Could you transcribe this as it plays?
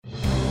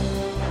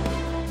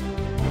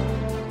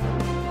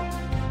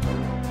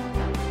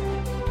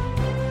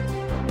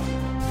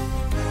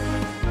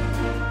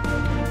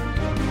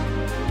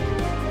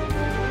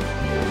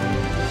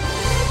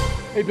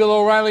Hey, Bill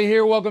O'Reilly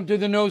here. Welcome to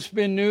the No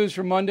Spin News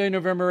for Monday,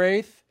 November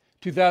 8th,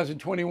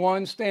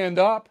 2021. Stand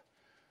up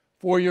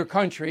for your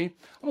country.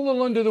 I'm a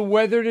little under the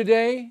weather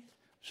today,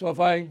 so if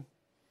I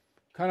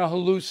kind of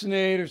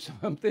hallucinate or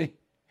something,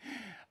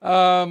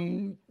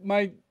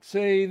 might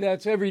say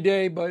that's every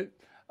day, but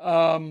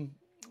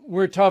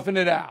we're toughing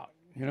it out.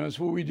 You know, it's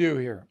what we do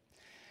here.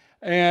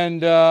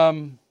 And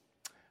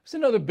it's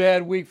another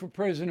bad week for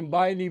President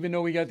Biden, even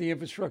though we got the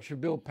infrastructure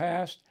bill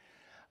passed.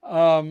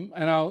 And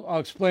I'll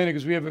explain it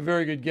because we have a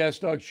very good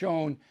guest, Doug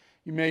Schoen.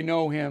 You may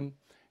know him.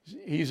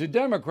 He's a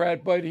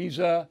Democrat, but he's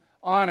an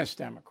honest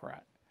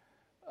Democrat.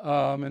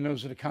 And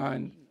those are the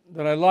kind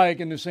that I like,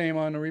 and the same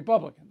on the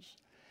Republicans.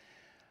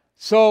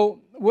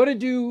 So what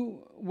did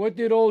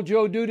old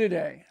Joe do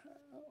today?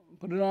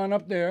 Put it on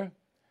up there.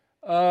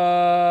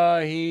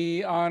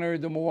 He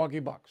honored the Milwaukee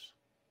Bucks.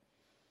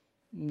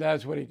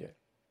 That's what he did.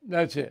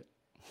 That's it.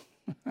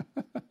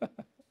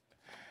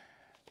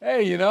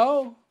 Hey, you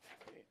know,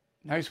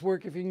 nice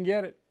work if you can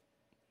get it.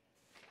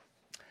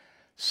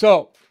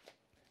 So,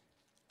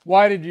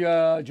 why did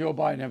Joe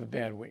Biden have a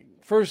bad week?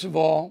 First of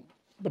all,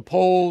 the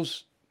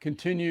polls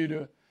continue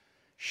to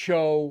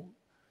show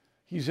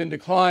he's in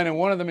decline, and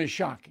one of them is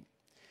shocking.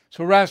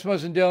 So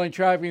Rasmussen Daily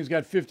Tracking's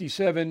got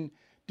 57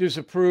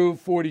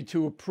 disapprove,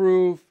 42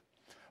 approve.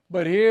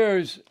 But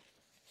here's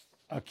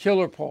a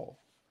killer poll.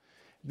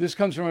 This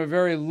comes from a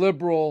very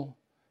liberal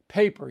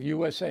paper,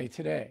 USA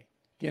Today,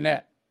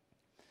 Gannett.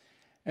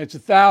 It's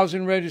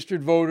 1,000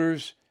 registered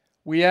voters.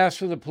 We asked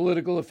for the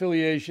political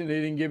affiliation.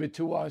 They didn't give it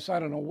to us. I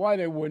don't know why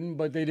they wouldn't,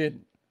 but they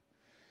didn't.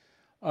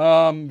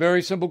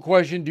 Very simple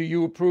question. Do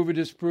you approve or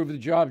disapprove of the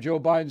job Joe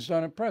Biden's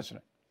done as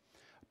president?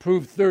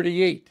 Approve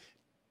 38.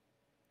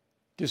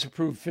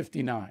 Disapprove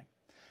 59.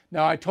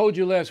 Now, I told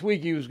you last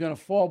week he was going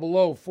to fall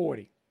below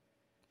 40.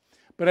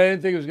 But I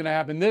didn't think it was going to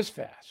happen this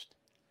fast.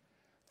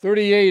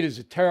 38 is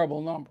a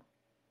terrible number.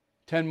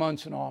 10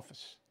 months in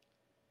office.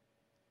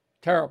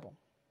 Terrible.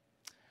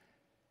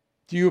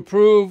 Do you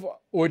approve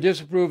or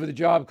disapprove of the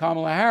job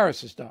Kamala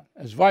Harris has done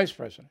as vice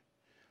president?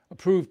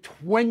 Approve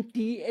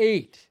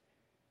 28.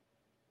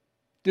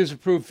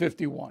 Disapprove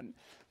 51.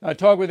 Now, I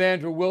talked with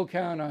Andrew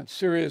Wilkow on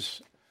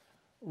Sirius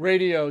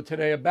Radio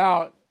today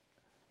about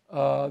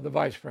the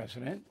vice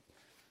president.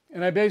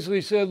 And I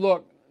basically said,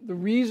 look, the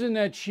reason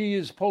that she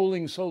is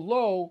polling so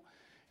low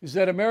is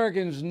that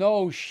Americans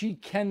know she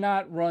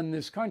cannot run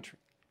this country.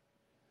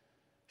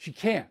 She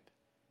can't.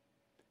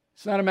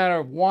 It's not a matter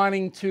of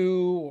wanting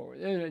to, or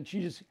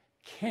she just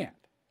can't.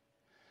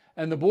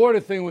 And the border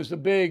thing was the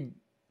big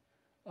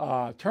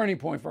turning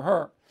point for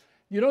her.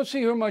 You don't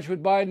see her much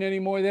with Biden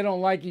anymore. They don't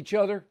like each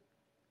other.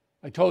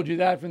 I told you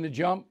that from the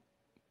jump.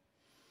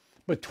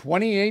 But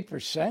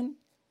 28%?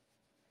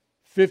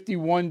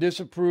 51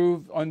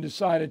 disapprove,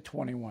 undecided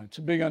 21. It's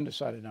a big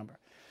undecided number.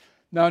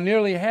 Now,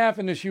 nearly half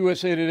in this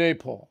USA Today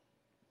poll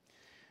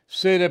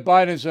say that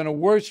Biden's done a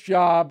worse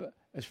job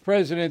as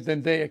president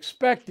than they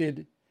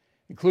expected,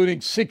 including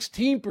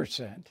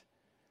 16%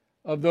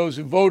 of those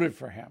who voted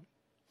for him.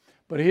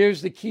 But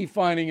here's the key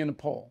finding in the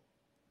poll.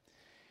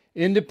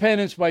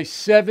 Independents by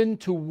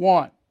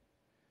 7-1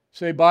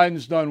 say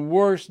Biden's done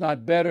worse,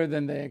 not better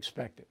than they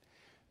expected.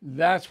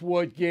 That's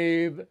what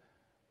gave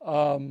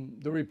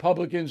the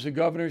Republicans the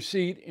governor's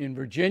seat in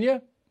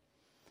Virginia,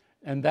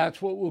 and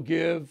that's what will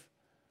give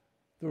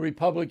the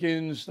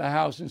Republicans the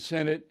House and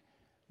Senate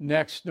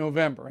next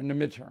November in the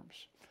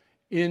midterms.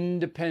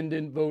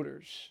 Independent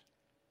voters.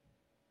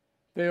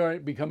 They are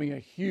becoming a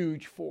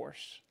huge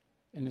force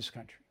in this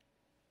country.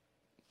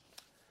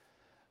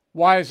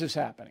 Why is this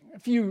happening?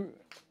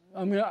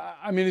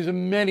 There's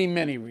many,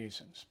 many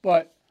reasons,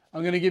 but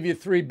I'm going to give you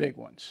three big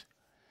ones.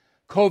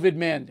 COVID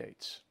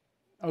mandates.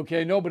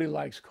 Okay, nobody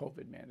likes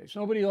COVID mandates.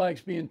 Nobody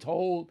likes being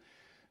told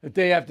that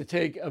they have to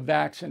take a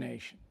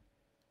vaccination.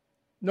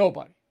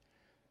 Nobody.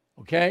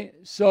 Okay,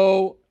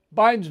 so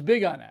Biden's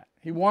big on that.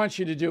 He wants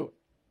you to do it.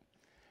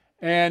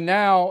 And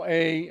now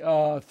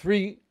a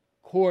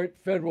three-court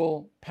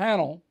federal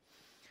panel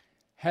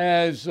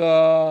has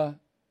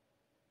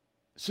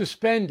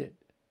suspended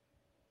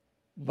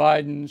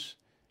Biden's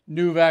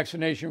new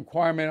vaccination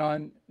requirement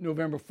on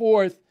November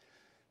 4th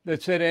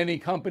that said any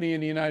company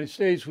in the United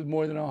States with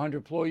more than 100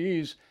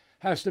 employees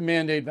has to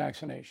mandate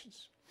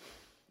vaccinations.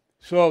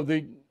 So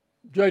the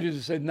judges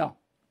have said no.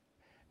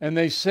 And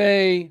they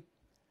say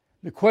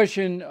the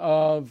question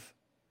of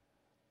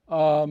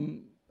a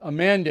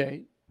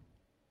mandate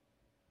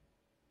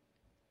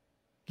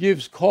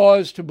gives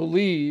cause to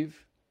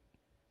believe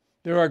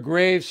there are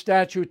grave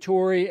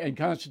statutory and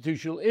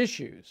constitutional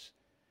issues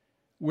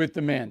with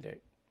the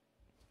mandate,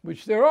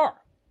 which there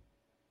are.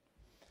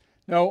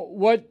 Now,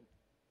 what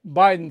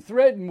Biden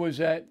threatened was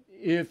that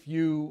if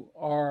you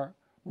are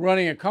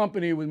running a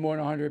company with more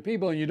than 100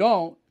 people and you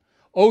don't,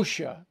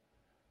 OSHA,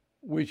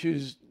 which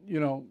is,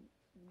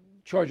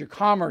 charge of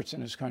commerce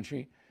in this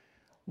country,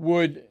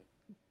 would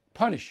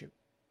punish you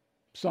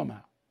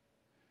somehow.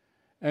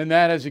 And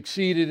that has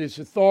exceeded its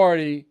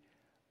authority.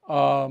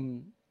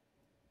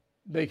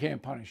 They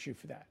can't punish you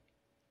for that.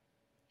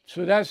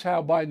 So that's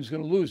how Biden's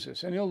going to lose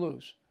this, and he'll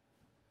lose.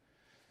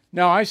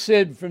 Now, I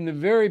said from the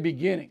very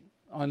beginning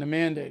on the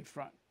mandate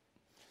front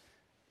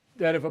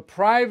that if a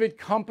private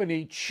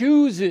company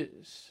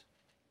chooses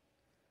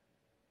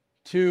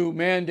to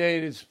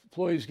mandate its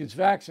employees get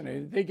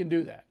vaccinated, they can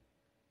do that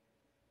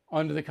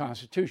under the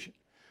Constitution.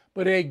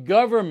 But a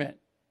government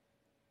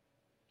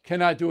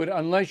cannot do it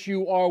unless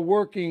you are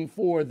working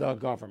for the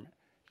government,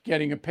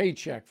 getting a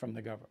paycheck from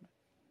the government.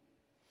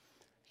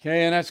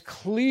 Okay, and that's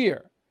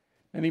clear.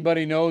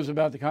 Anybody knows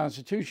about the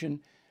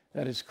Constitution,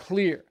 that is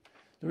clear.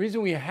 The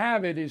reason we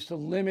have it is to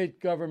limit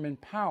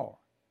government power.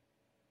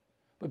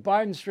 But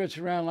Biden stretches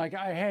around like,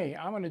 hey,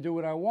 I'm going to do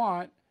what I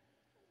want.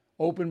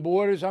 Open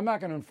borders, I'm not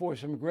going to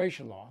enforce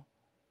immigration law.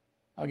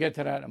 I'll get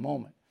to that in a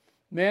moment.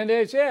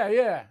 Mandates,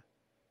 yeah.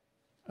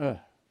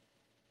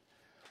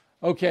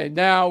 Okay,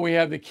 now we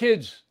have the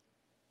kids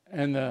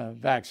and the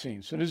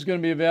vaccine. So this is going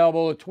to be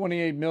available to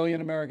 28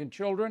 million American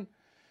children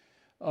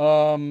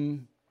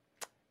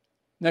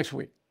next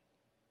week.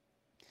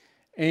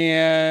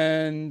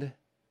 And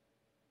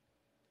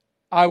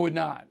I would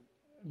not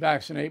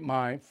vaccinate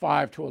my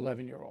 5 to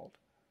 11-year-old.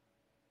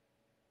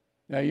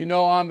 Now, you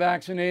know I'm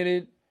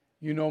vaccinated.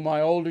 You know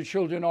my older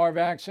children are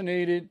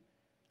vaccinated.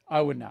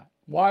 I would not.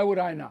 Why would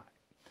I not?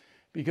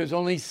 Because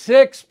only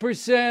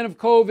 6% of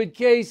COVID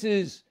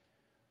cases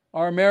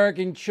are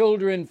American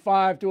children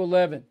 5 to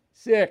 11.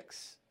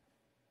 6.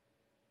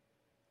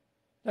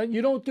 Now,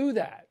 you don't do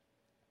that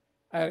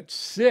at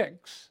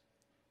 6.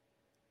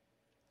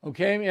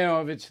 Okay, you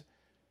know, if it's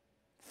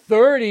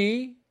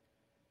 30,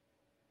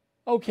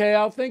 okay,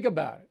 I'll think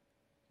about it,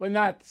 but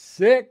not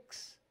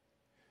 6.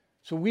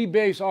 So we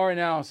base our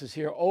analysis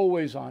here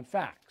always on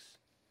facts.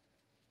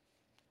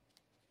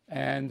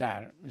 And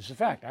that is a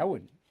fact. I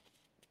wouldn't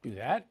do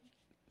that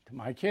to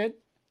my kid.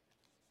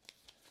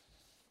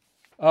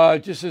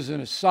 Just as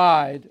an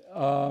aside,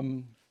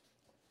 Aaron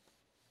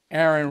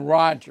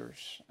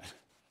Rodgers.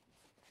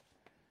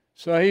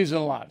 So he's in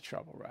a lot of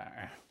trouble right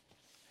now.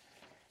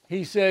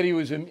 He said he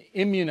was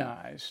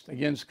immunized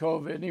against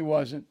COVID, and he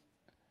wasn't.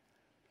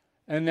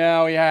 And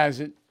now he has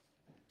it.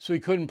 So he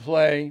couldn't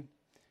play.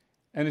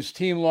 And his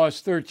team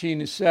lost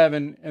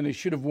 13-7, and they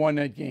should have won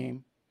that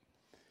game.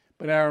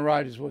 But Aaron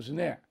Rodgers wasn't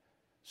there.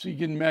 So you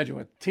can imagine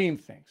what the team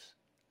thinks.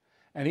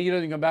 And he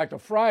doesn't come back till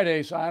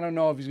Friday, so I don't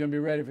know if he's going to be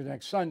ready for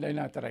next Sunday.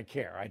 Not that I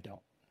care. I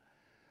don't.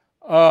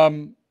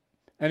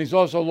 And he's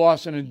also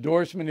lost an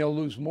endorsement. He'll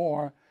lose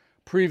more.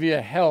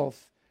 Previa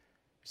Health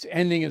is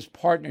ending his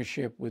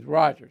partnership with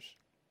Rodgers.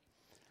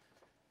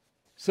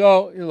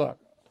 So, look,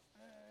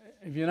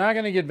 if you're not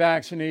going to get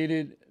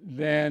vaccinated,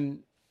 then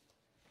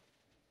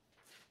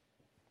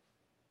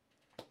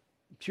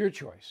it's your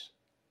choice.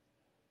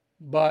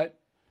 But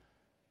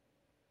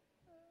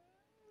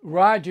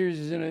Rodgers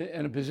is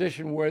in a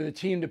position where the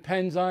team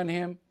depends on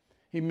him.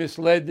 He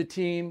misled the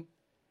team.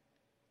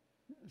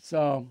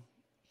 So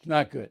it's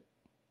not good.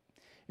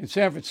 In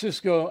San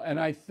Francisco, and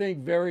I think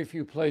very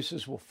few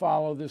places will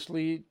follow this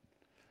lead,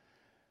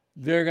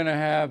 they're going to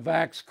have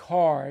vax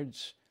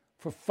cards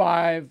for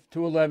 5 to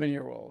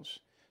 11-year-olds.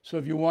 So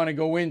if you want to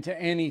go into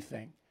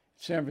anything in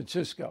San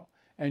Francisco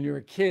and you're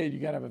a kid, you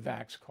got to have a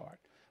vax card.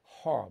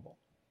 Horrible.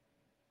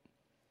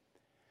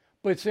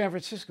 But San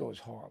Francisco is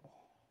horrible.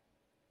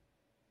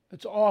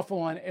 It's awful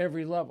on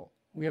every level.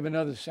 We have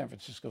another San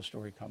Francisco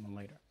story coming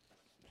later.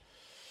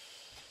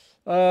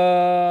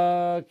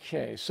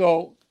 Okay,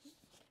 so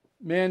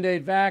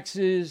mandate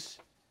vaxes.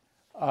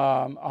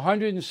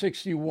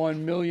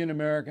 161 million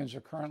Americans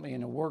are currently in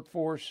the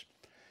workforce.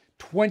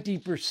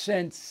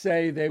 20%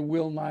 say they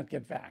will not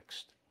get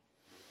vaxxed,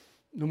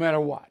 no matter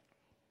what.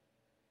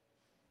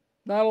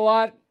 Not a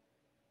lot,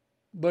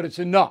 but it's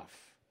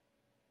enough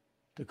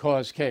to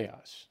cause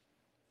chaos.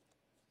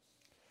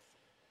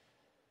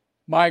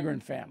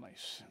 Migrant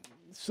families.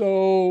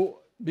 So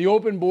the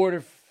open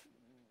border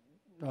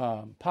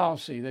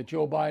policy that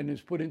Joe Biden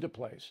has put into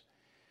place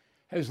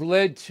has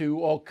led to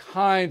all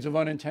kinds of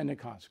unintended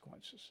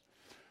consequences.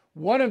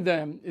 One of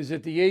them is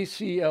that the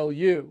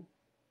ACLU,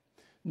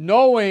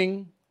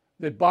 knowing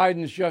that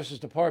Biden's Justice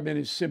Department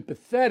is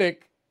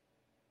sympathetic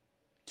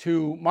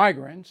to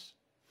migrants,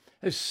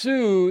 has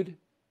sued,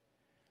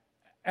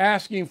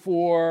 asking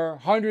for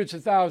hundreds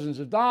of thousands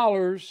of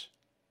dollars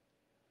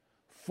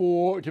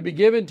to be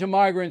given to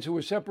migrants who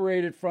were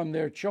separated from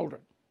their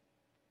children.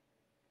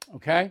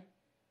 Okay?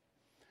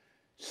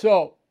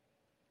 So,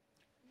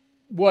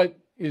 what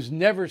is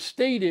never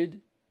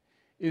stated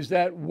is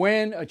that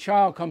when a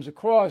child comes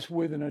across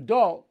with an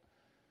adult,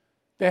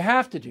 they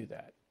have to do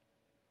that.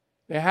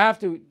 They have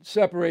to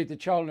separate the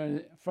child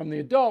from the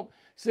adult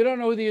because they don't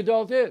know who the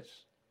adult is.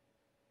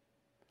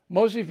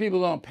 Most of these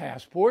people don't have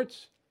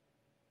passports.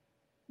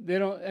 They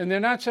don't, and they're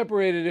not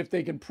separated if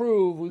they can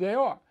prove who they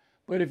are.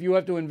 But if you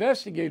have to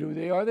investigate who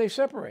they are, they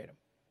separate them.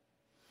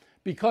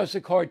 Because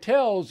the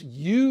cartels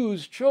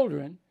use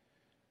children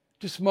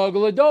to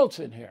smuggle adults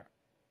in here.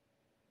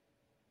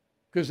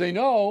 Because they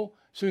know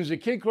as soon as a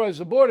kid crosses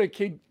the border, the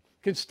kid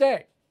can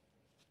stay.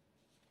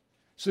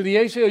 So the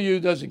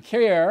ACLU doesn't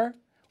care,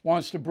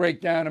 wants to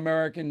break down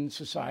American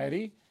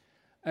society,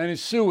 and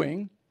is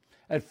suing.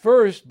 At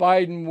first,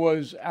 Biden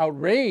was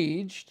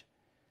outraged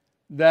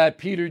that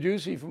Peter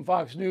Doocy from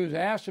Fox News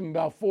asked him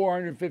about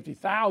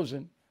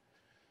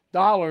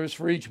 $450,000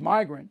 for each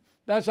migrant.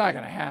 That's not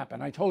going to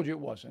happen. I told you it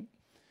wasn't.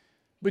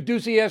 But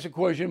Doocy asked a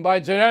question.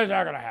 Biden said, that's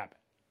not going to happen.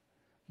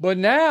 But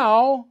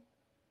now,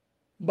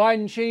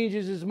 Biden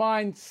changes his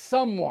mind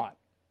somewhat.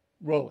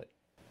 Roll it.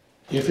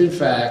 If, in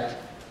fact,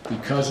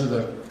 because of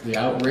the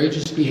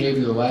outrageous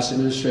behavior of the last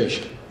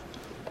administration,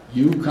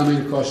 you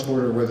coming across the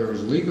border, whether it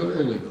was legal or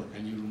illegal,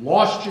 and you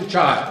lost your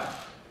child,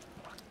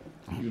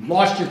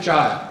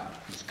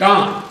 it's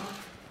gone,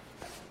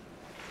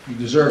 you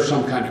deserve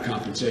some kind of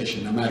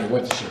compensation, no matter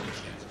what the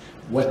circumstance.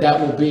 What that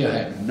will be, I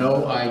have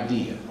no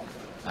idea.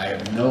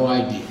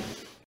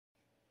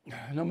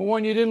 Number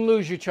one, you didn't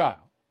lose your child.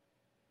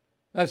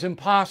 That's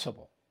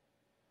impossible.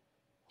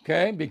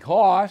 Okay?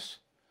 Because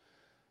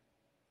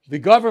the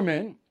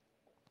government,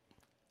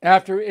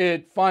 after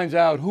it finds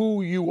out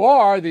who you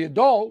are, the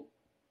adult,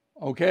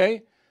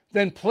 okay,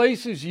 then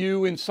places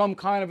you in some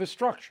kind of a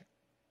structure.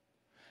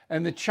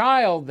 And the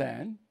child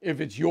then,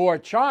 if it's your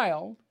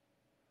child,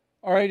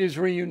 all right, is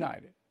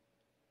reunited.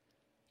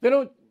 They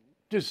don't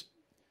just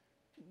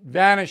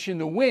vanish in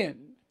the wind.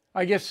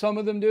 I guess some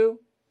of them do.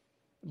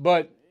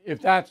 But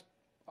if that's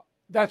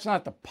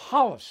not the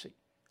policy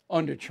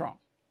under Trump.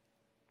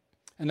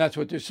 And that's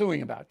what they're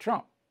suing about,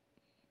 Trump.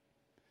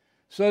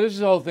 So this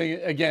whole thing,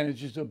 again, is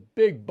just a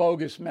big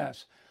bogus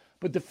mess.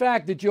 But the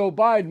fact that Joe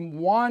Biden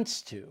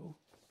wants to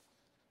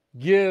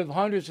give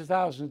hundreds of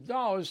thousands of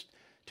dollars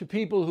to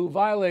people who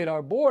violate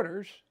our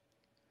borders,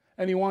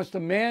 and he wants to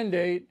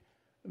mandate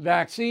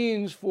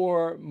vaccines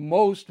for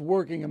most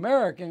working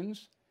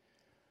Americans,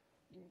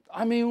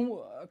 I mean,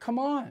 come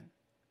on.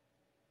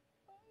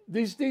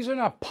 These are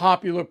not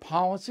popular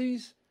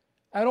policies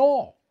at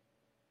all.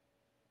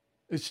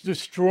 It's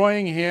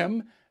destroying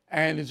him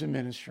and his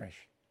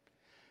administration.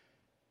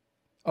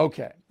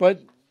 Okay,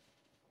 but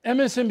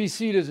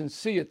MSNBC doesn't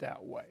see it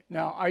that way.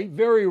 Now, I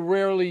very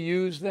rarely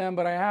use them,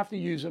 but I have to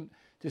use them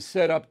to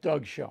set up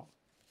Doug's show.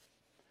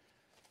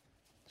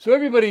 So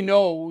everybody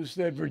knows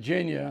that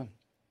Virginia,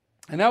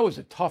 and that was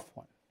a tough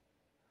one,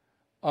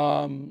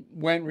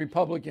 went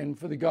Republican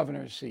for the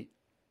governor's seat.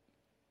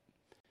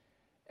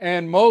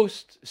 And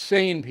most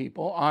sane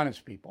people,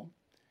 honest people,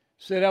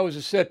 said that was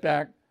a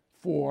setback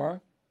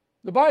for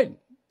the Biden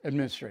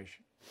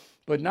administration,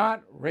 but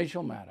not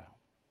Rachel Maddow.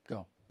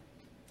 Go.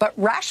 But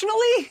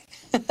rationally?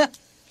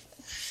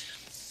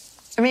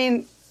 I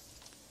mean,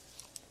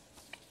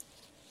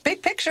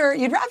 big picture,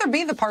 you'd rather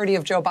be the party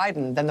of Joe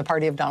Biden than the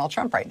party of Donald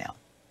Trump right now.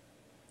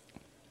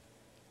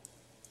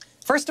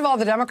 First of all,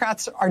 the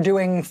Democrats are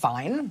doing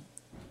fine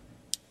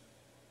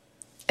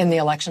in the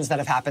elections that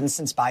have happened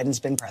since Biden's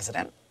been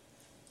president.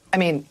 I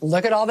mean,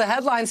 look at all the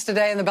headlines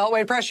today in the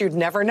Beltway press. You'd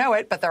never know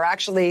it, but they're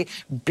actually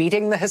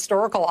beating the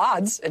historical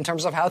odds in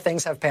terms of how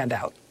things have panned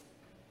out.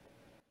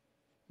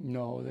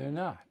 No, they're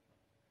not.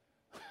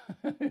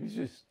 It's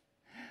just,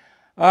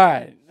 all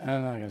right.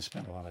 I'm not going to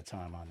spend a lot of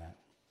time on that.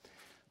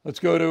 Let's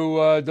go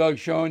to Doug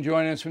Schoen,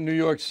 joining us from New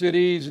York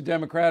City. He's a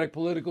Democratic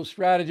political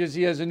strategist.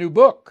 He has a new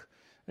book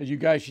that you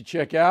guys should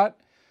check out,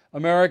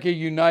 America,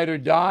 Unite or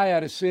Die,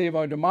 How to Save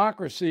Our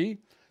Democracy.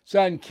 It's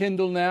out in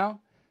Kindle now.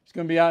 It's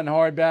going to be out in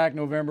hardback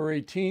November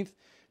 18th.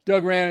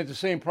 Doug ran into the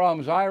same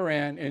problems I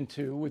ran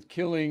into with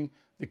killing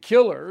the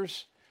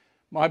killers.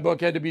 My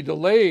book had to be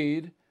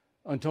delayed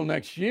until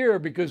next year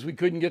because we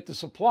couldn't get the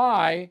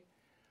supply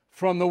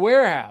from the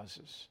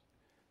warehouses.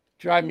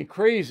 Drive me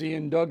crazy,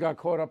 and Doug got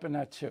caught up in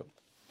that too.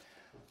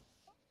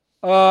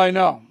 I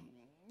know.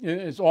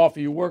 It's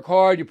awful. You work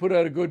hard, you put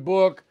out a good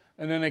book,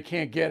 and then they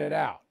can't get it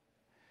out.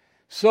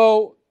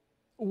 So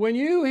when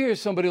you hear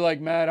somebody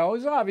like Maddow,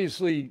 who's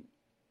obviously,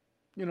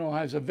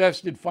 has a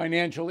vested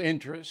financial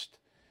interest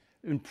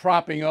in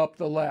propping up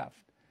the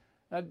left,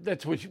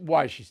 that's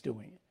why she's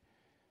doing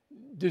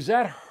it. Does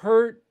that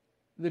hurt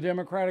the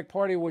Democratic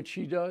Party, what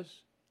she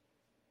does?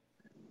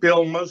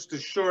 Bill, most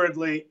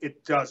assuredly,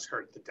 it does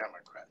hurt the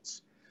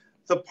Democrats.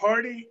 The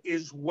party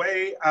is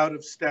way out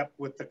of step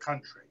with the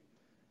country.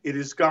 It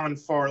has gone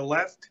far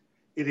left.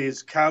 It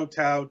is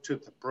kowtowed to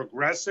the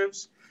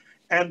progressives.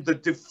 And the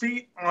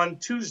defeat on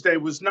Tuesday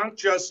was not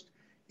just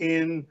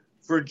in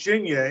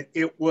Virginia,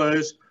 it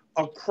was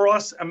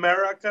across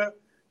America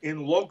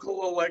in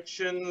local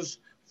elections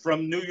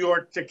from New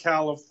York to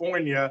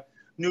California.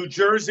 New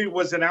Jersey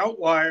was an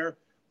outlier,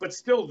 but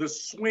still the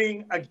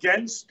swing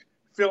against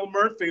Phil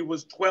Murphy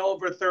was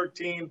 12 or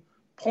 13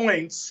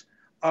 points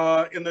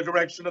in the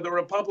direction of the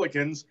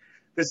Republicans.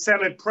 The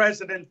Senate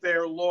president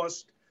there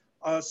lost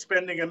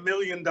spending $1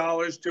 million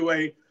to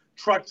a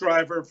truck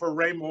driver for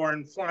Raymore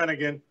and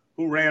Flanagan,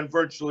 who ran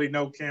virtually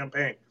no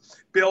campaign.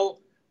 Bill,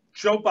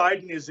 Joe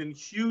Biden is in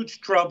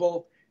huge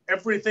trouble.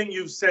 Everything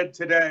you've said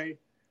today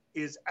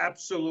is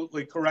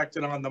absolutely correct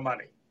and on the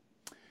money.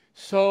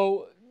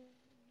 So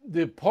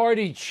the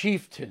party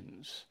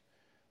chieftains,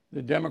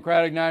 the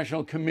Democratic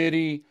National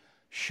Committee,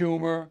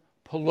 Schumer,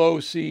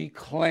 Pelosi,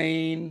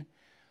 Klain,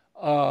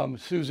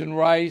 Susan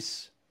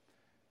Rice,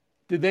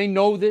 did they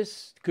know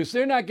this? Because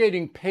they're not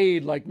getting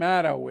paid like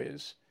Maddow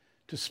is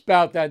to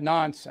spout that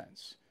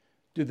nonsense?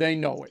 Do they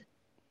know it?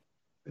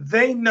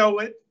 They know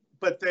it,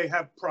 but they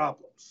have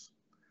problems.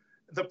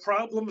 The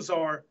problems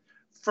are,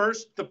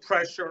 first, the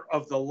pressure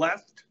of the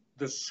left,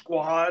 the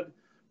squad,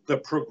 the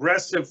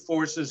progressive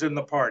forces in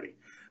the party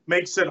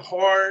makes it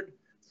hard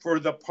for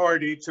the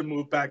party to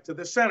move back to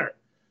the center.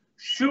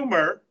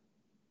 Schumer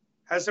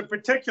has a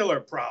particular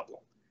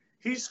problem.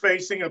 He's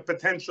facing a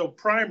potential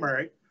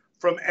primary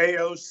from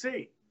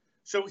AOC.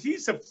 So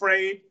he's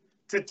afraid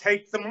to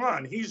take them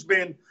on. He's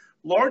been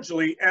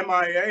largely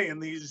MIA in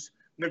these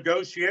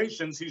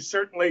negotiations. He's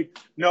certainly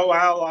no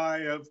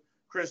ally of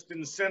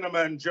Kristen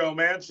Sinema and Joe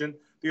Manchin,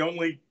 the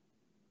only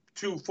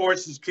two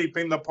forces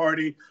keeping the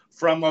party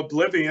from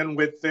oblivion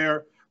with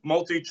their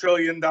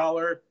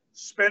multi-trillion-dollar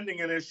spending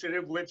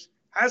initiative, which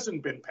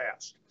hasn't been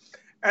passed.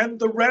 And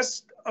the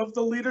rest of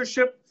the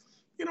leadership,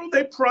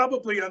 they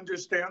probably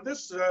understand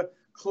this.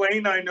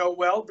 Klain, I know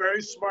well,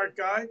 very smart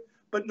guy,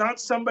 but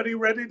not somebody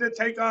ready to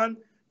take on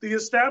the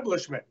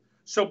establishment.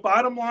 So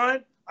bottom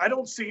line, I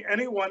don't see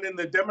anyone in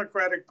the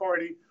Democratic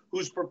Party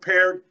who's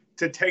prepared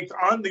to take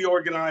on the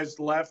organized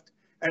left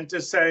and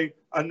to say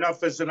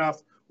enough is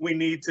enough. We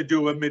need to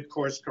do a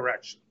mid-course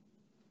correction.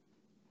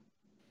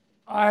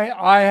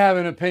 I have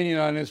an opinion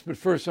on this, but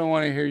first I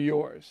want to hear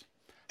yours.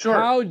 Sure.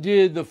 How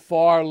did the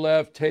far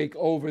left take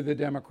over the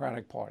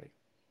Democratic Party?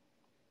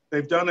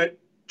 They've done it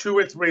two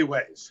or three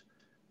ways: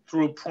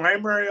 through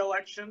primary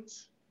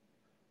elections,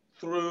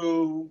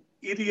 through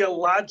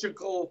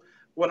ideological,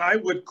 what I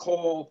would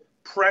call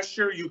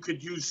pressure. You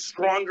could use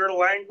stronger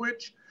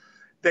language.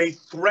 They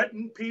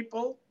threaten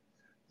people.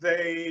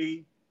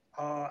 They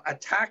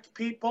attack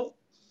people.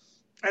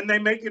 And they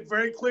make it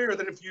very clear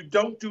that if you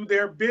don't do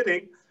their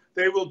bidding,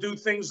 they will do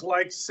things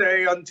like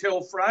say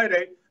until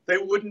Friday, they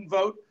wouldn't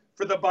vote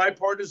for the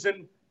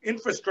bipartisan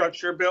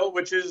infrastructure bill,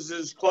 which is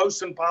as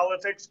close in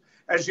politics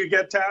as you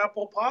get to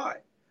apple pie.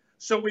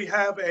 So we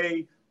have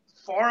a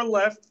far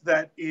left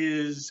that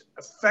is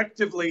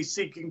effectively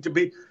seeking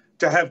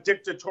to have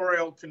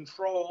dictatorial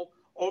control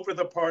over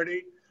the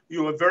party.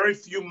 You have very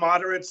few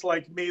moderates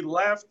like me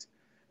left,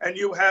 and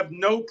you have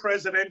no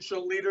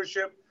presidential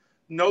leadership,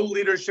 no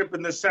leadership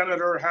in the Senate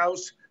or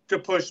House to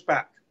push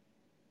back.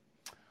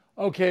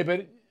 Okay,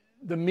 but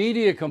the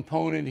media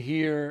component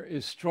here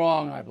is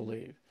strong, I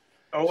believe.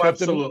 Oh, So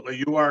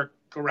absolutely. You are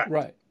correct.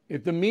 Right.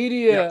 If the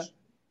media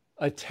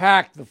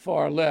attacked the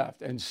far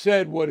left and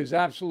said what is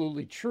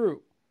absolutely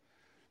true,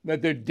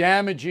 that they're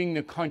damaging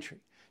the country,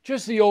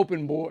 just the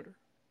open border,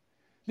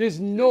 there's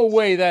no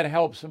way that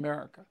helps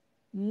America.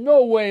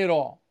 No way at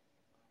all.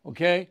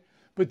 Okay?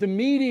 But the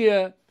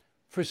media,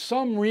 for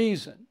some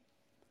reason,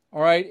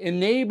 all right,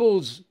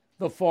 enables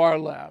the far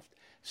left,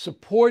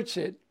 supports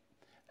it,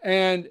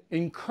 and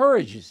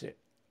encourages it.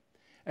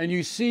 And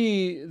you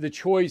see the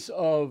choice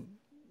of,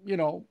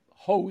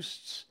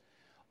 hosts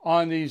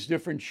on these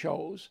different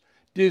shows.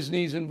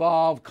 Disney's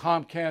involved,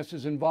 Comcast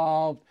is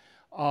involved,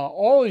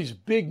 all these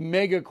big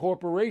mega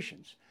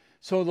corporations.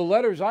 So the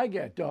letters I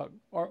get, Doug,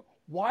 are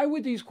why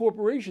would these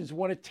corporations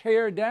want to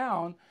tear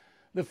down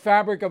the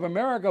fabric of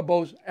America,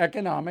 both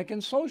economic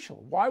and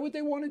social? Why would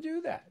they want to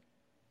do that?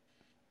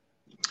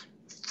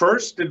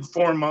 First and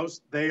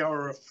foremost, they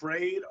are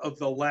afraid of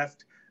the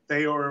left.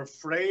 They are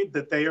afraid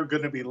that they are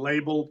going to be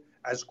labeled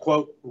as,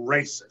 quote,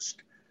 racist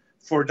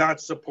for not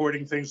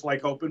supporting things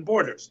like open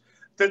borders.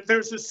 That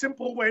there's a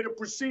simple way to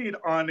proceed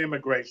on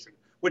immigration,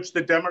 which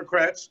the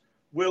Democrats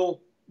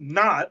will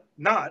not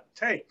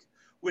take,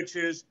 which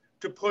is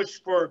to push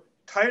for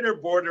tighter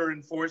border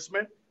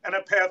enforcement and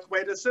a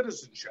pathway to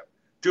citizenship.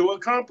 Do a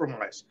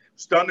compromise. It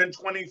was done in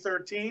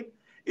 2013.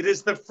 It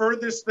is the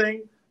furthest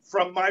thing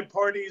from my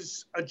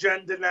party's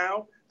agenda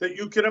now that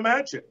you can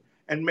imagine.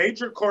 And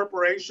major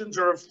corporations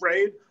are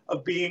afraid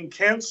of being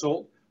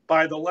canceled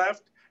by the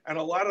left. And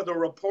a lot of the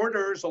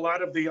reporters, a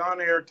lot of the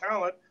on-air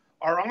talent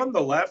are on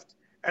the left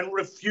and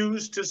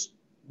refuse to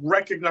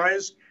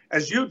recognize,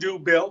 as you do,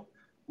 Bill,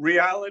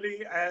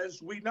 reality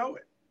as we know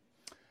it.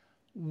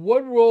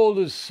 What role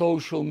does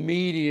social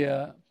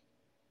media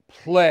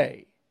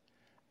play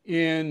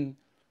in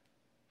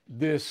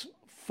this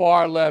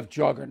far left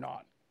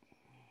juggernaut?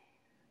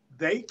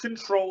 They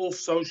control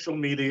social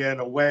media in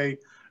a way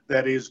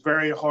that is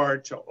very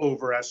hard to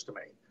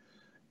overestimate.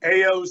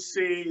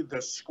 AOC,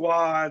 the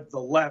squad, the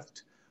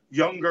left,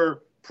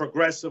 younger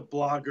progressive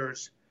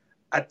bloggers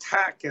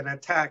attack and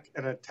attack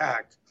and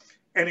attack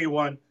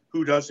anyone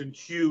who doesn't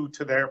hew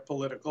to their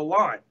political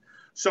line.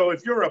 So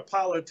if you're a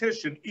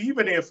politician,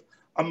 even if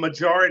a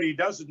majority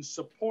doesn't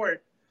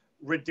support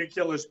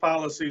ridiculous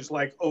policies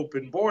like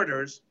open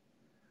borders,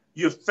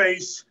 you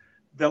face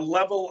the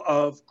level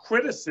of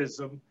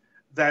criticism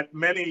that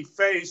many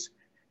face,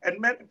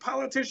 and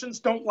politicians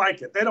don't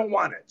like it. They don't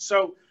want it.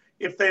 So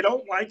if they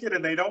don't like it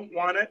and they don't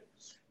want it,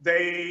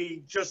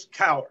 they just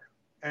cower.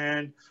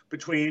 And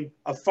between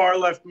a far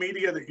left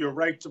media that you're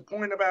right to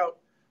point about,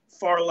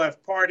 far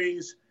left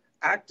parties,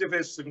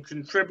 activists and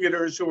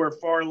contributors who are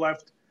far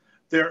left,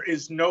 there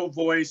is no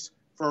voice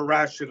for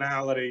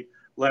rationality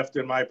left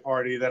in my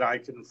party that I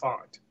can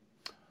find.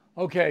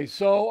 Okay,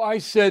 so I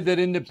said that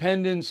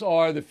independents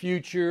are the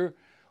future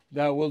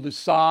that will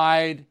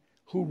decide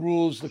who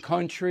rules the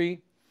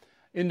country.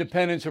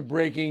 Independents are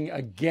breaking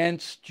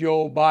against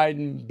Joe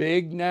Biden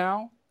big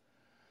now.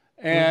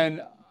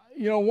 And,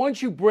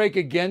 once you break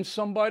against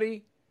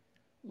somebody,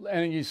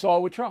 and you saw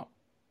it with Trump,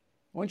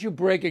 once you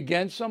break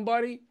against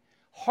somebody,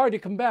 hard to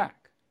come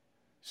back.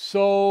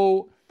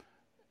 So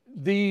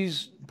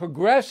these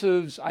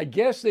progressives, I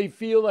guess they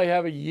feel they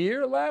have a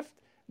year left.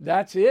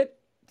 That's it,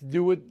 to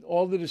do with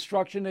all the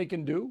destruction they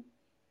can do.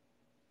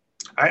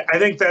 I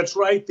think that's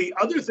right. The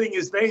other thing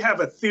is they have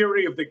a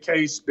theory of the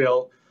case,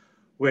 Bill,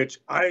 which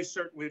I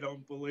certainly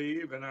don't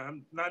believe, and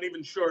I'm not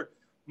even sure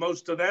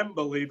most of them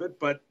believe it,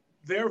 but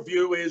their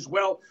view is,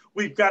 well,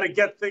 we've got to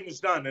get things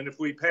done. And if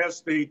we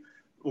pass the,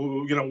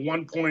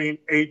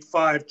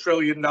 $1.85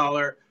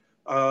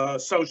 trillion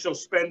social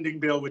spending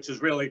bill, which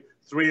is really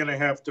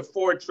 $3.5 to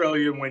 $4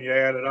 trillion when you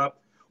add it up,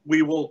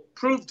 we will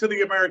prove to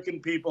the American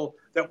people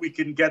that we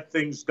can get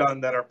things done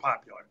that are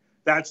popular.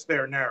 That's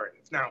their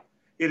narrative. Now,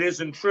 it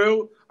isn't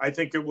true. I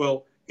think it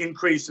will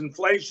increase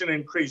inflation,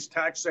 increase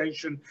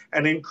taxation,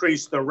 and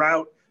increase the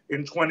rout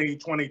in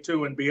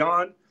 2022 and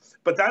beyond.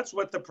 But that's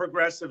what the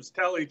progressives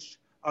tell each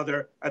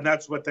other, and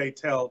that's what they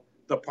tell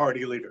the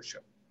party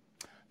leadership.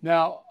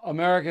 Now,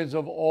 Americans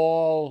of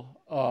all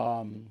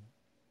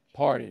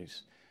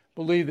parties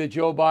believe that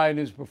Joe Biden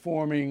is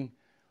performing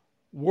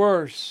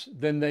worse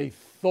than they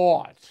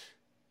thought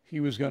he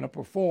was going to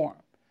perform.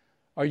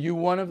 Are you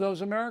one of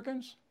those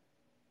Americans?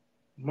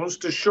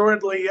 Most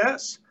assuredly,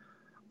 yes.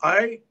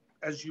 I,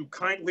 as you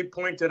kindly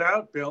pointed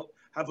out, Bill,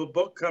 have a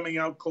book coming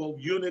out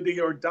called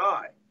Unity or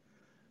Die.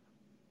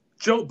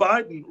 Joe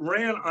Biden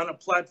ran on a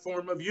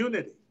platform of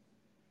unity.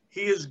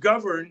 He is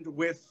governed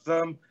with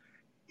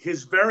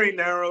his very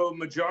narrow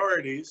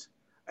majorities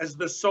as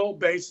the sole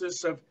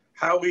basis of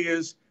how he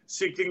is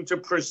seeking to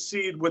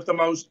proceed with the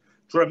most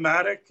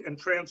dramatic and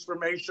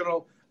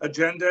transformational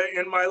agenda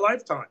in my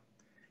lifetime.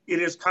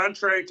 It is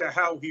contrary to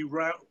how he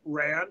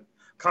ran,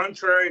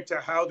 contrary to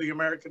how the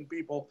American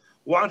people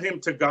want him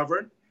to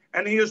govern,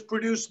 and he has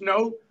produced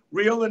no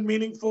real and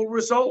meaningful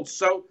results.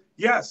 So,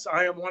 yes,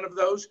 I am one of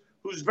those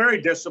who's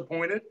very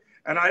disappointed,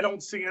 and I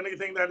don't see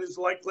anything that is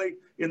likely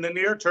in the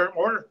near term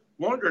or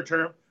longer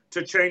term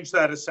to change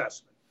that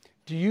assessment.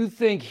 Do you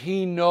think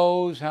he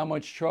knows how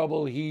much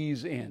trouble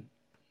he's in?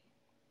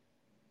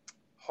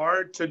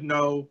 Hard to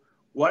know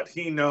what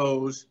he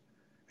knows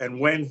and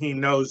when he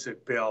knows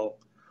it, Bill,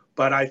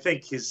 but I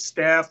think his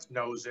staff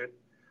knows it.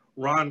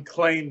 Ron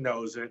Klain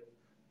knows it,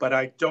 but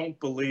I don't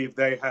believe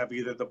they have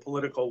either the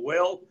political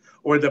will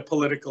or the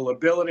political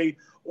ability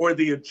or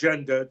the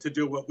agenda to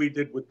do what we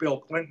did with Bill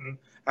Clinton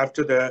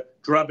after the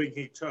drubbing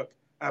he took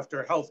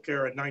after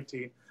healthcare in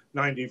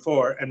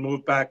 1994 and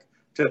move back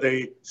to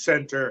the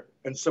center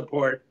and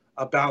support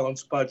a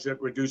balanced budget,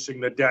 reducing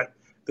the debt,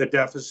 the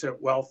deficit,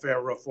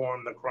 welfare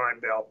reform, the crime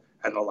bill,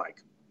 and the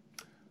like.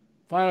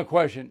 Final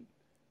question.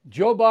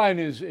 Joe Biden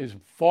is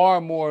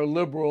far more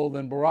liberal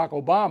than Barack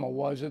Obama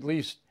was, at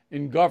least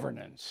in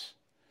governance.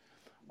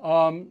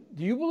 Do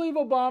you believe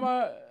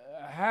Obama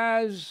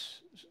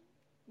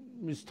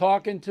is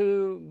talking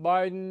to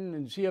Biden,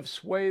 and does he have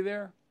sway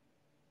there?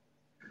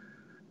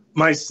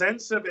 My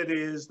sense of it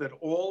is that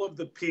all of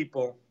the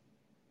people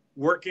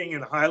working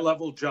in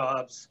high-level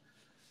jobs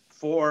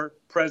for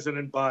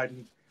President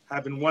Biden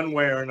have in one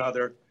way or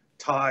another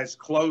ties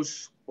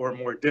close or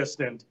more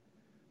distant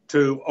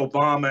to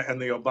Obama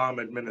and the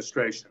Obama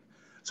administration.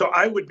 So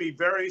I would be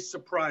very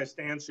surprised,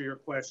 to answer your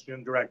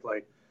question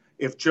directly,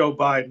 if Joe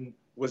Biden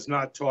was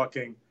not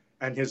talking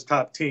and his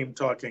top team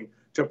talking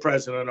to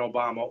President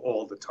Obama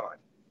all the time.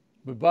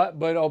 But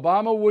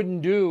Obama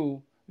wouldn't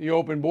do the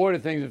open border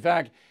things. In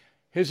fact,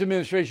 his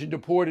administration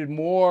deported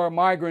more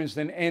migrants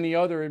than any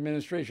other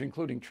administration,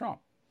 including Trump.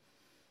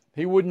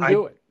 He wouldn't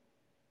do it.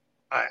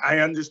 I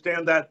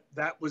understand that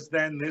was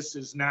then, this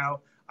is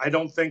now. I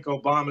don't think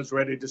Obama's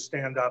ready to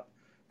stand up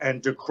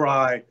and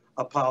decry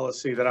a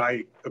policy that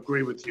I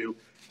agree with you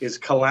is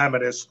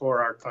calamitous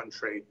for our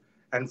country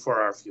and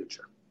for our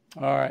future.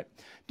 All right.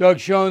 Doug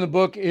Schoen, the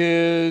book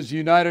is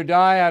Unite or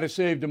Die, How to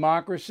Save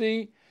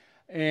Democracy,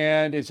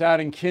 and it's out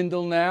in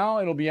Kindle now.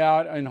 It'll be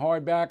out in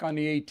hardback on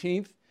the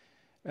 18th,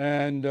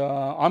 and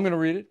I'm going to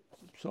read it,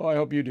 so I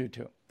hope you do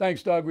too.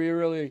 Thanks, Doug. We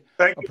really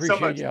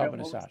appreciate you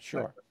helping us out.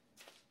 Sure.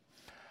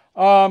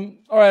 All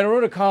right, I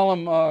wrote a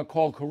column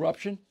called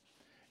Corruption.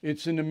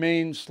 It's in the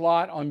main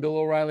slot on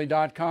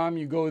BillO'Reilly.com.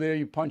 You go there,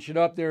 you punch it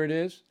up, there it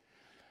is.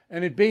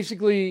 And it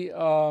basically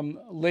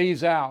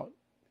lays out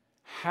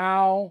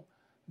how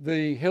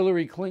the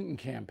Hillary Clinton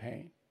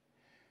campaign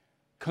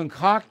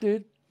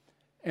concocted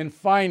and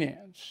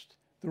financed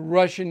the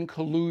Russian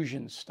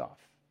collusion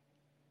stuff.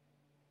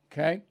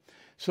 Okay?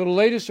 So the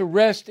latest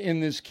arrest in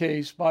this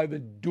case by the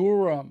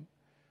Durham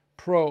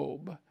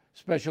probe,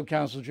 Special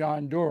Counsel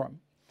John Durham.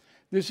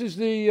 This is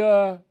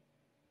the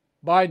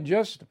Biden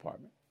Justice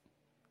Department.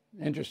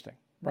 Interesting,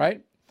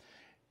 right?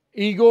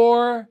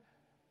 Igor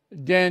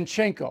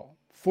Danchenko,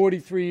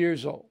 43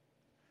 years old.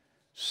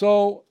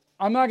 So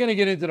I'm not going to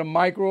get into the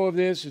micro of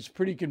this. It's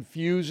pretty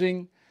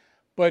confusing.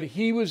 but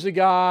he was the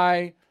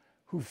guy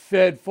who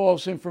fed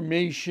false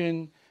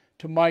information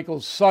to Michael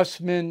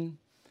Sussman,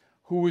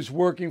 who was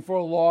working for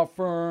a law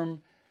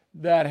firm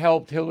that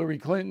helped Hillary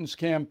Clinton's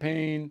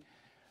campaign.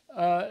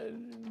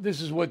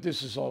 This is what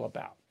this is all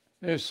about.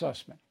 There's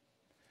Sussman.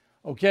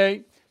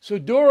 Okay? So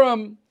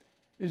Durham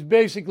is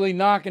basically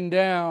knocking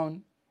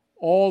down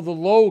all the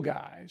low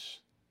guys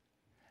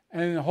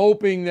and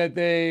hoping that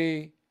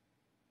they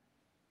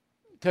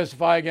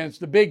testify against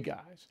the big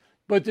guys.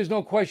 But there's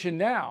no question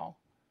now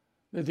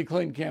that the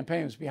Clinton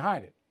campaign is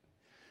behind it.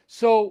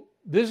 So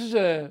this is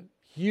a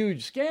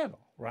huge scandal,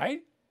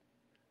 right?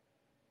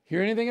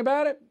 Hear anything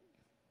about it?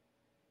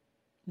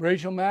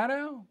 Rachel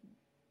Maddow?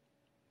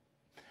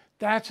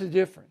 That's the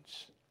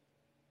difference.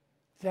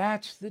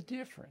 That's the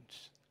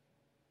difference.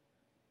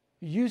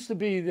 It used to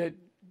be that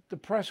the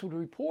press would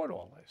report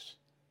all this.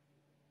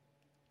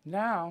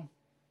 Now,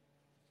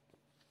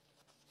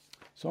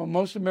 so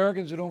most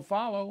Americans who don't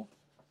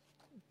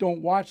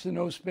watch the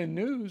No Spin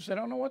News, they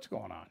don't know what's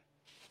going on.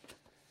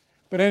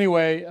 But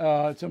anyway,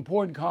 it's an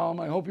important column.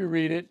 I hope you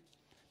read it.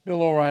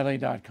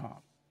 BillO'Reilly.com.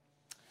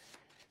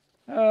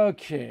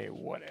 Okay,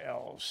 what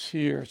else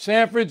here?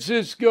 San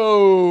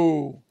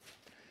Francisco.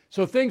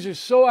 So things are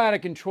so out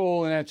of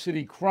control in that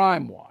city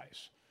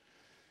crime-wise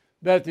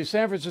that the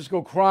San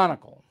Francisco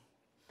Chronicle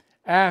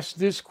asked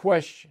this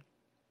question,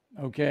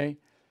 okay?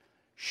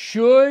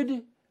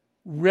 Should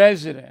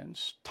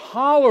residents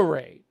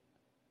tolerate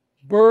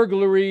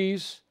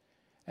burglaries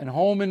and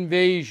home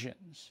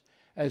invasions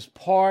as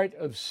part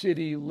of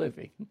city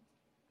living?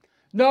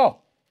 No.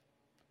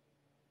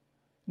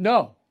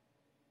 No,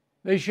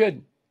 they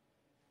shouldn't.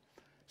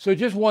 So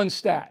just one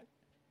stat.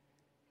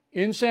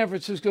 In San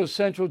Francisco's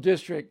Central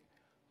District,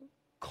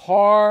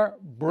 car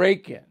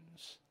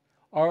break-ins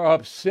are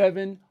up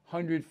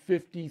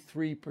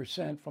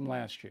 753% from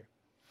last year.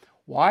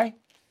 Why?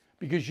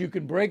 Because you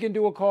can break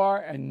into a car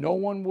and no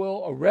one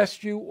will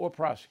arrest you or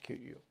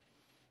prosecute you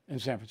in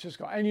San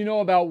Francisco. And you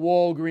know about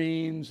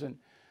Walgreens and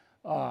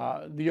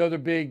the other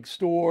big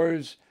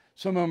stores.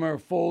 Some of them are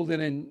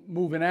folding and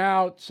moving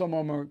out. Some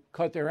of them are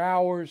cut their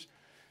hours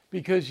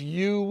because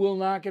you will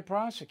not get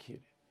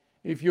prosecuted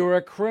if you're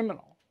a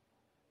criminal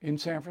in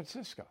San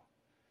Francisco.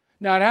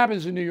 Now, it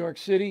happens in New York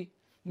City,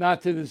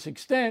 not to this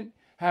extent.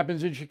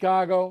 Happens in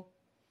Chicago.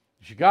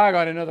 Chicago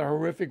had another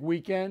horrific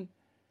weekend.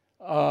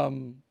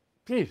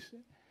 Geez.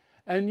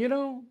 And, you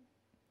know,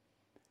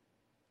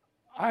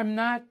 I'm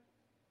not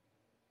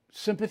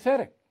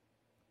sympathetic.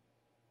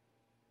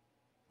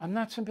 I'm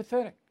not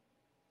sympathetic.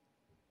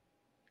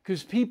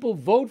 Because people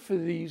vote for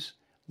these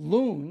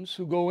loons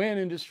who go in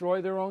and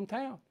destroy their own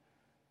town.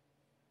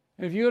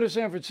 And if you go to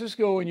San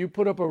Francisco and you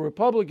put up a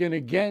Republican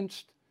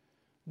against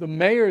the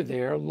mayor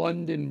there,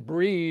 London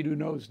Breed, who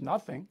knows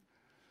nothing,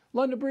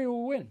 London Breed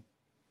will win.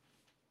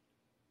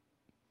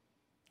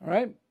 All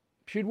right?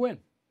 She'd win.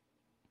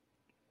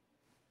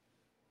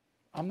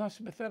 I'm not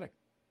sympathetic.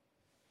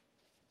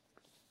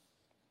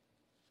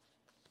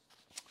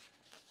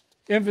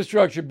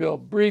 Infrastructure bill,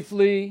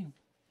 briefly,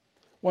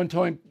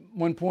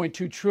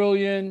 1.2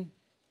 trillion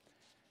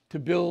to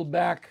build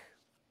back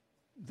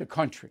the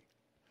country.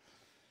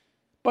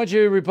 A bunch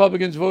of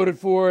Republicans voted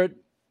for it.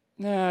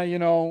 You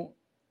know,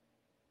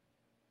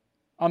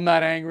 I'm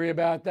not angry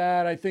about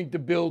that. I think the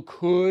bill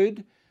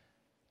could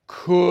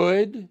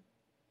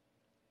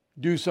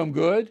do some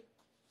good.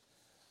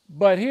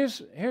 But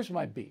here's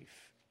my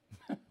beef.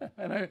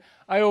 And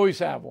I always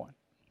have one.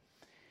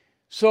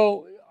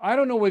 So I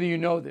don't know whether you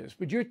know this,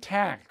 but you're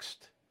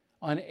taxed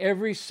on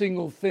every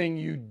single thing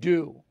you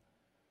do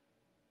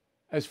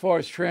as far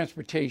as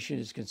transportation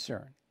is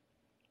concerned.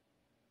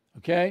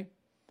 Okay?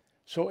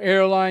 So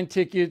airline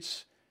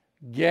tickets,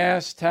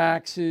 gas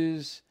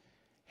taxes,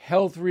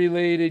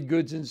 health-related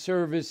goods and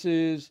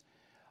services.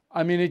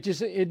 I mean,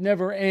 it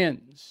never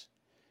ends.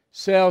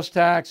 Sales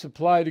tax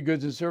applied to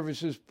goods and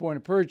services, point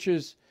of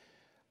purchase.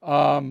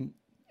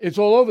 It's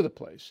all over the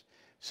place.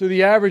 So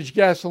the average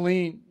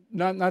gasoline,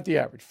 not the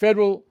average,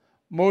 federal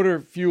motor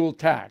fuel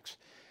tax,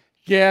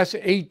 gas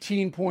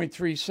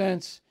 18.3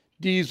 cents,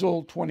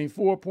 diesel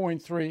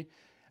 24.3,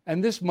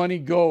 and this money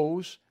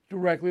goes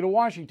directly to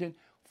Washington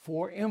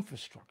for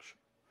infrastructure.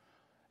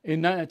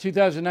 In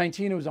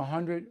 2019, it was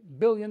 $100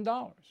 billion.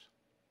 $100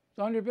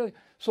 billion.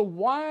 So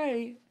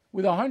why,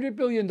 with $100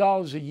 billion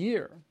a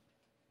year,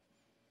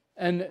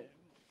 and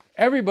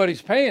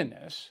everybody's paying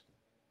this,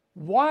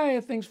 why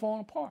are things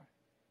falling apart?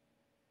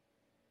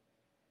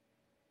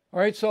 All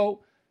right,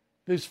 so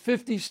there's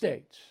 50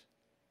 states.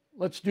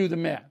 Let's do the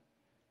math.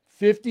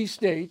 50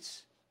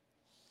 states,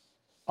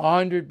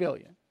 100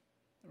 billion,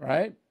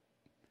 right?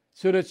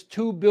 So that's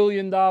 $2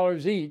 billion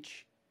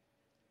each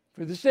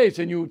for the states.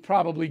 And you would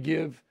probably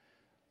give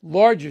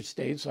larger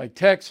states like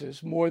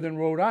Texas more than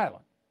Rhode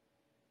Island.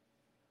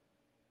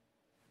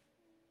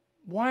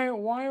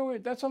 Why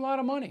that's a lot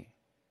of money.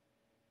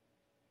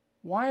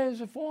 Why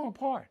is it falling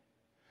apart?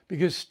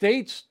 Because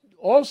states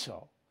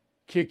also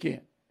kick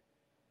in.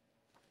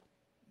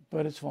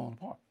 But it's falling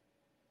apart.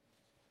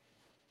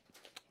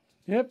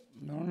 Yep,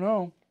 I don't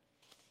know.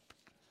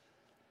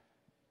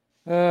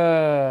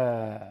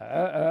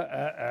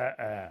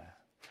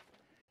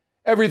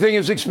 Everything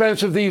is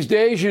expensive these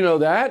days, you know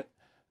that.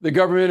 The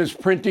government is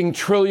printing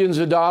trillions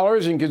of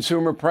dollars and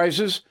consumer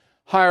prices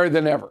higher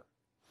than ever.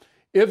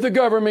 If the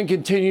government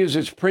continues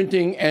its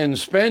printing and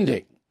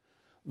spending,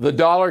 the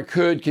dollar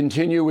could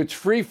continue its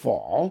free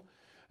fall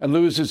and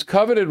lose its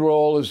coveted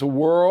role as the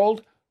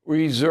world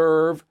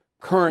reserve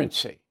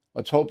currency.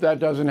 Let's hope that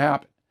doesn't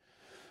happen.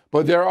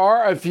 But there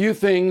are a few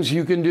things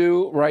you can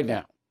do right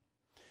now.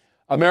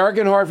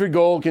 American Hartford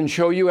Gold can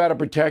show you how to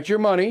protect your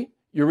money,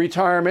 your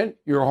retirement,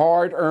 your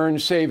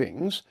hard-earned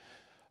savings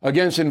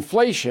against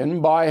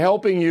inflation by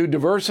helping you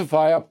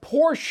diversify a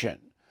portion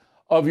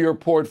of your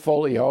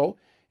portfolio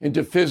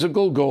into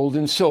physical gold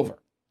and silver.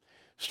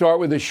 Start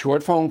with a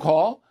short phone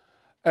call,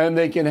 and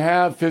they can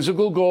have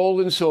physical gold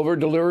and silver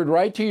delivered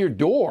right to your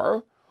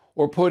door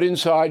or put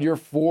inside your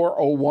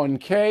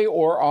 401k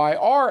or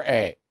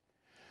IRA.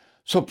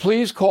 So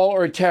please call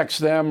or text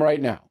them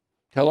right now.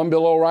 Tell them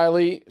Bill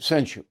O'Reilly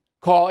sent you.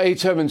 Call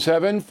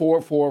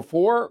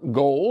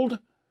 877-444-GOLD,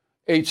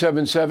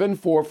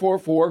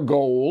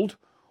 877-444-GOLD,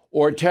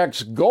 or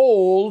text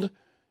GOLD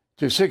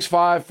to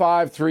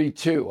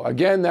 65532.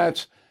 Again,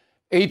 that's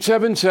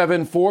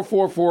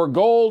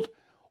 877-444-GOLD,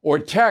 or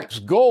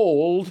text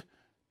GOLD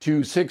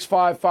to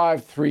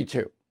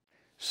 65532.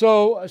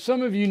 So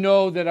some of you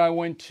know that I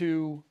went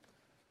to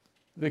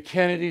the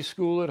Kennedy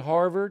School at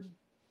Harvard.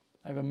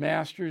 I have a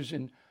master's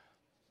in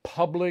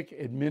public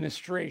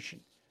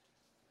administration.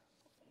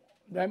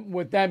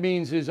 What that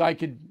means is I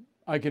could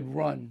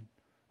run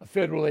a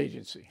federal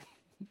agency.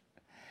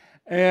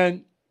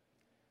 And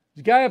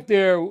the guy up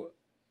there,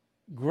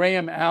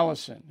 Graham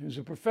Allison, who's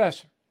a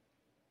professor,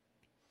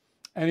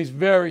 and he's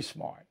very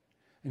smart,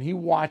 and he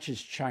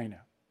watches China.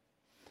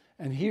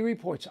 And he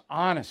reports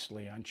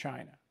honestly on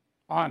China,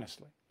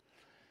 honestly.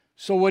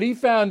 So what he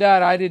found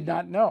out, I did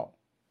not know.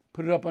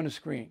 Put it up on the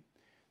screen.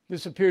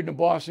 This appeared in the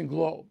Boston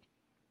Globe.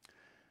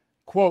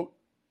 Quote,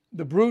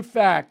 "The brute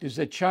fact is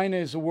that China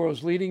is the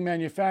world's leading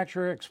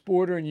manufacturer,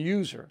 exporter, and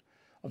user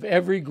of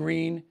every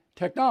green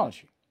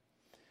technology.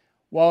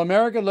 While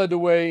America led the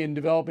way in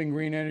developing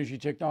green energy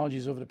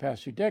technologies over the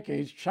past 2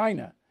 decades,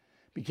 China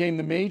became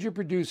the major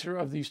producer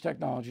of these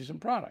technologies and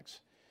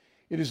products.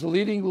 It is the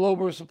leading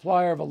global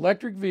supplier of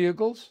electric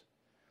vehicles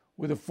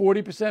with a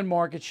 40%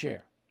 market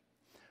share,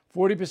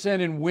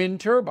 40% in wind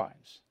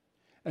turbines,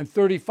 and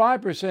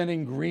 35%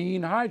 in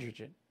green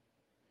hydrogen.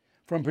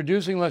 From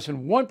producing less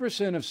than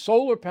 1% of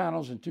solar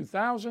panels in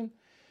 2000,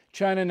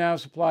 China now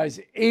supplies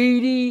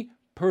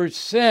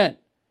 80%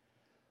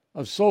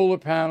 of solar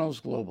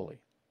panels globally.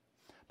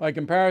 By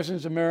comparison,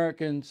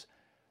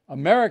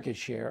 America's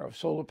share of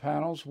solar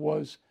panels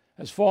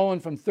has fallen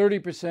from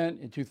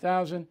 30% in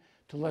 2000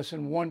 to less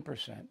than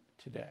 1%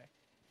 today.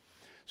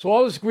 So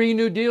all this Green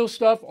New Deal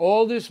stuff,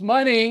 all this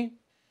money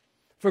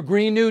for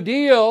Green New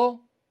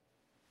Deal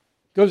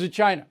goes to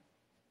China.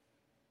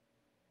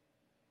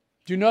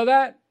 Do you know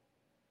that?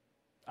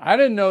 I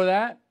didn't know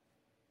that.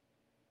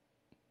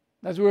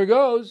 That's where it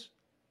goes.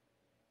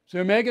 So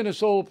they're making the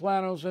solar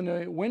panels and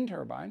the wind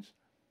turbines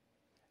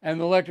and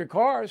the electric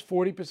cars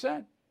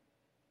 40%.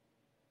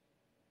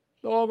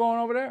 They're all going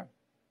over there.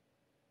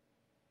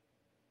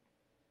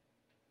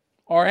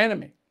 Our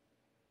enemy,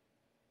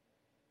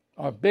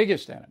 our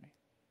biggest enemy,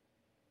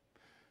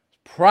 is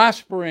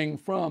prospering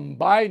from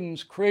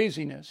Biden's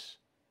craziness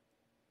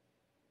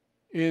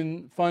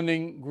in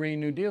funding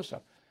Green New Deal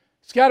stuff.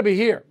 It's got to be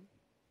here.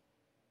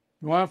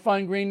 You want to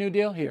fund Green New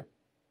Deal? Here.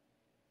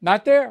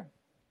 Not there.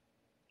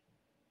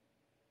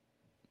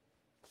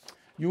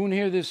 You won't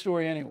hear this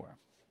story anywhere.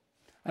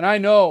 And I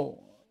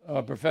know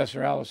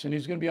Professor Allison.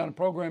 He's going to be on a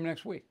program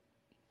next week.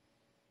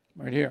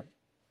 Right here.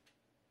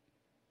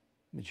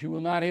 But you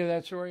will not hear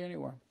that story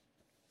anywhere.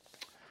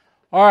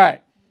 All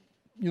right.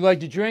 You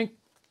like to drink?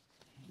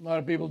 A lot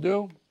of people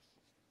do.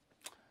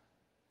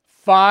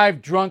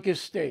 5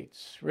 drunkest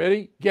states.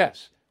 Ready?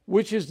 Guess.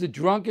 Which is the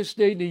drunkest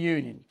state in the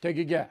union? Take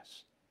a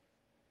guess.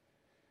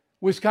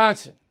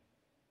 Wisconsin.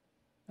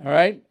 All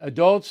right.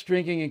 Adults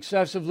drinking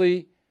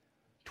excessively,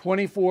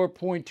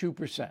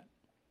 24.2%.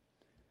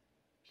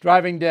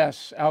 Driving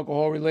deaths,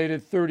 alcohol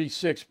related,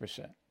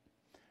 36%.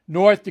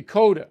 North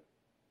Dakota,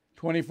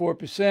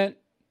 24%.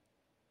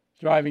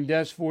 Driving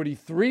deaths,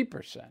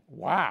 43%.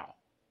 Wow,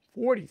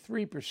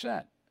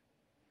 43%.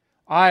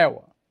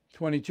 Iowa,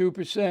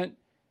 22%.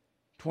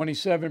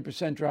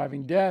 27%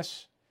 driving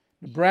deaths.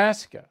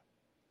 Nebraska,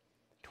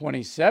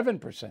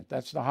 27%.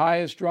 That's the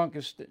highest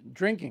drunkest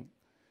drinking.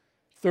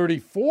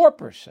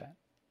 34%.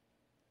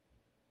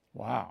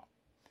 Wow.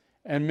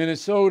 And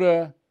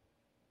Minnesota,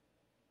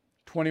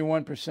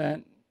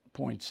 21%,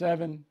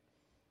 0.7.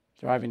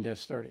 Driving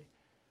deaths, 30.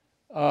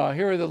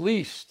 Here are the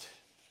least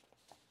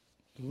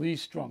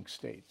drunk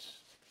states.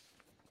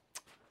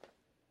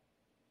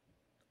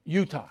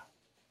 Utah,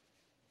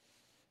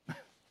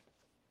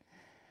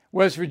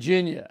 West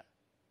Virginia,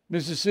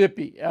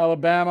 Mississippi,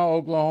 Alabama,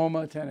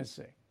 Oklahoma,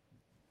 Tennessee.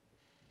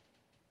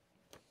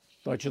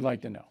 Thought you'd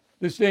like to know.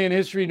 This day in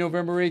history,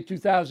 November 8,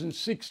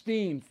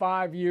 2016,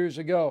 5 years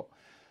ago,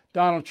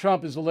 Donald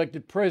Trump is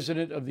elected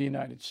president of the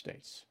United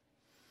States.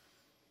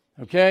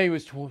 Okay, he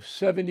was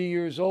 70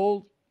 years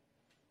old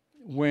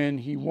when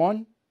he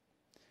won.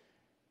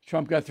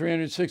 Trump got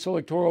 306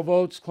 electoral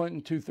votes,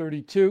 Clinton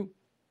 232.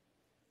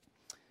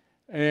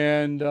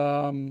 And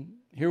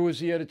here was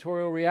the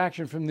editorial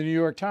reaction from the New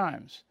York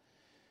Times.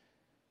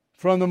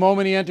 From the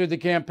moment he entered the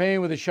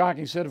campaign with a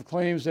shocking set of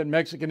claims that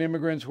Mexican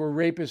immigrants were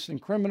rapists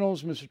and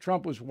criminals, Mr.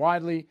 Trump was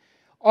widely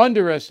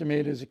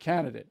underestimated as a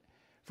candidate,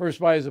 first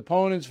by his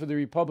opponents for the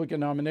Republican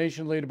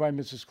nomination, later by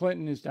Mrs.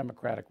 Clinton, his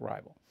Democratic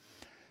rival.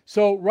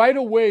 So right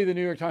away, the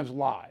New York Times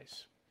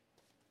lies.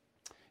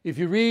 If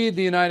you read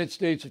The United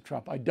States of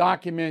Trump, I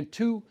document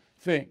two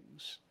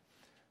things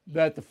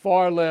that the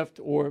far left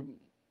or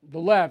the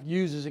left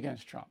uses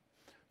against Trump.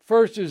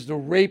 First is the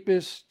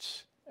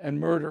rapists and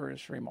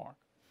murderers remark.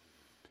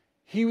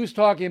 He was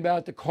talking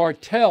about the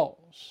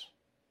cartels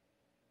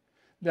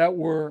that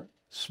were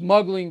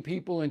smuggling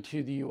people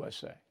into the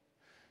USA.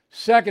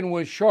 Second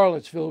was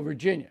Charlottesville,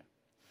 Virginia.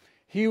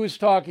 He was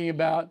talking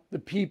about the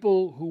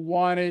people who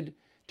wanted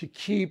to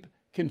keep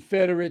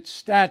Confederate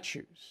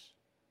statues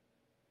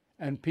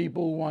and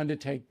people who wanted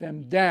to take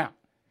them down,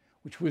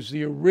 which was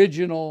the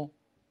original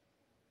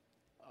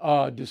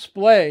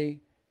display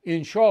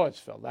in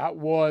Charlottesville. That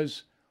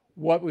was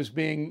what was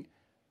being,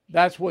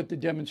 that's what the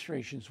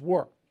demonstrations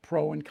were,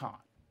 pro and con.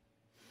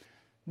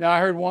 Now, I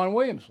heard Juan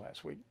Williams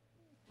last week,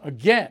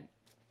 again,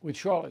 with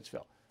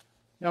Charlottesville.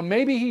 Now,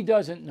 maybe he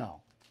doesn't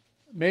know.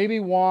 Maybe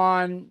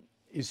Juan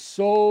is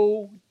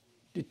so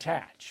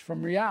detached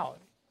from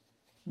reality.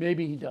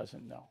 Maybe he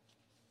doesn't know.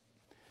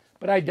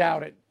 But I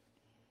doubt it.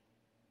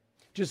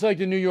 Just like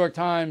the New York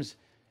Times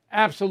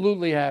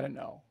absolutely had to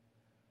know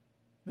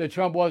that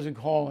Trump wasn't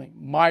calling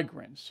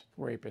migrants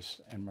rapists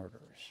and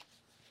murderers.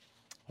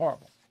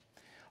 Horrible.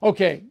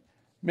 Okay,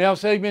 mail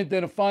segment,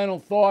 then a final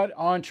thought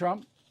on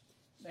Trump,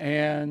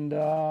 and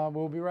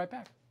we'll be right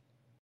back.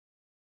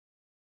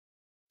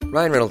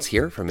 Ryan Reynolds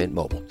here from Mint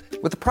Mobile.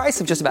 With the price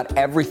of just about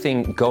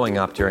everything going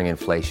up during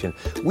inflation,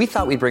 we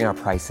thought we'd bring our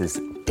prices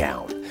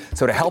down.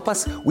 So to help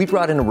us, we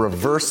brought in a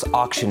reverse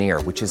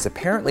auctioneer, which is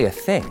apparently a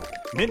thing.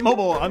 Mint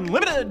Mobile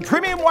Unlimited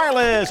Premium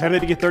Wireless. How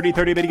to get 30,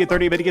 30, bit to get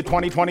 30, bit to get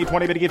 20, 20,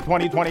 20, bit to get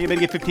 20, 20, bit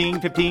to get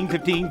 15, 15,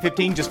 15,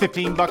 15, just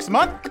 $15 a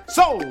month?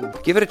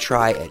 Sold! Give it a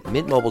try at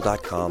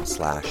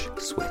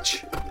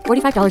mintmobile.com/switch.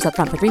 $45 up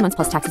front for 3 months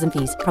plus taxes and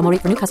fees. Promo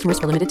rate for new customers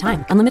for limited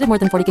time. Unlimited more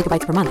than 40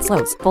 gigabytes per month.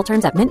 Slows full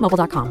terms at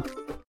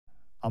mintmobile.com.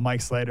 I'm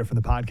Mike Slater from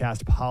the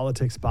podcast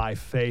Politics by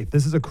Faith.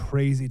 This is a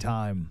crazy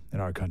time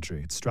in our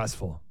country. It's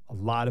stressful, a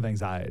lot of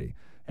anxiety,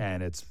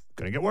 and it's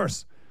going to get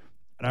worse.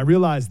 And I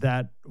realized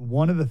that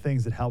one of the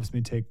things that helps me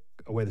take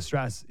away the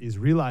stress is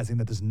realizing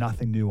that there's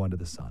nothing new under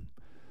the sun.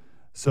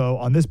 So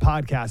on this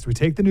podcast, we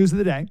take the news of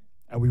the day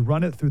and we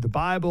run it through the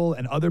Bible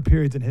and other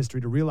periods in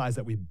history to realize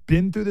that we've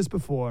been through this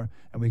before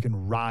and we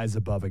can rise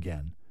above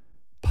again.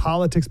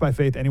 Politics by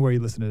Faith, anywhere you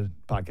listen to the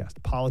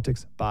podcast.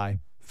 Politics by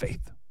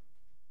Faith.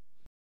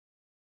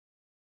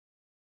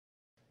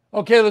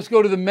 Okay, let's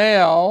go to the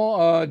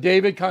mail.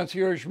 David,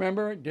 concierge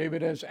member.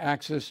 David has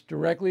access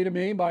directly to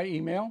me by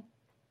email.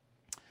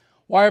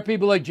 Why are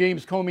people like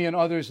James Comey and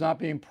others not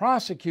being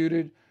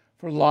prosecuted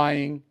for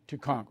lying to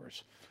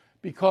Congress?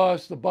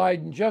 Because the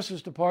Biden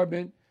Justice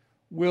Department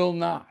will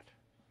not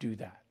do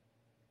that.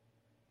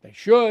 They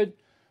should,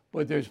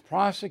 but there's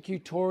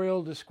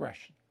prosecutorial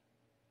discretion.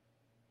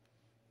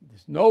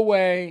 There's no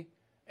way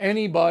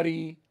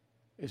anybody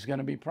is going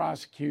to be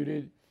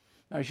prosecuted.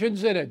 Now, I shouldn't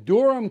say that.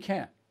 Durham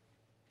can.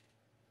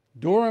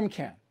 Durham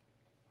can.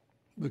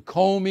 But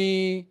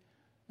Comey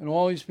and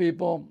all these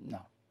people,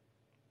 no.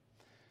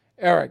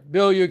 Eric,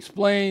 Bill, you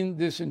explained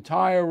this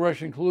entire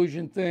Russian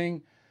collusion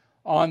thing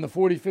on the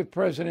 45th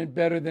president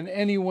better than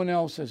anyone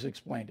else has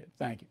explained it.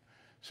 Thank you.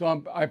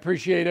 So I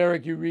appreciate,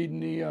 Eric, you reading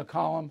the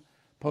column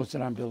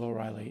posted on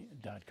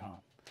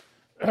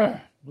BillO'Reilly.com.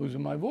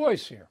 Losing my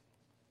voice here.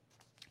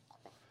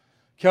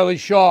 Kelly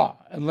Shaw,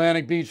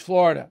 Atlantic Beach,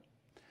 Florida.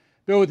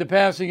 Bill, with the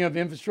passing of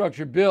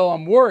infrastructure bill,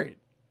 I'm worried.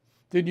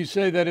 Did you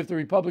say that if the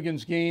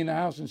Republicans gain the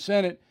House and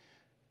Senate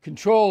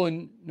control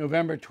in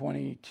November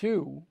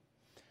 22,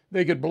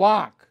 they could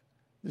block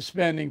the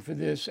spending for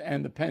this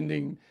and the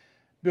pending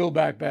Build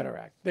Back Better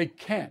Act? They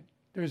can.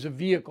 There's a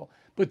vehicle.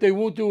 But they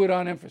won't do it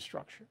on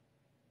infrastructure.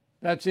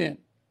 That's in.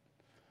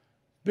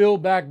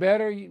 Build Back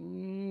Better, if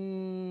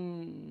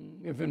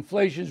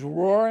inflation's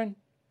roaring,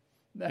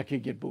 that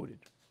could get booted.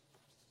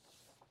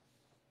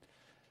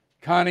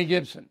 Connie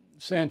Gibson,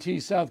 Santee,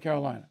 South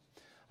Carolina.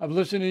 I've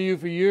listened to you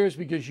for years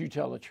because you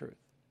tell the truth.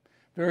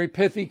 Very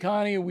pithy,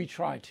 Connie, and we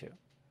try to.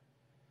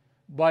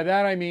 By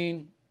that I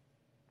mean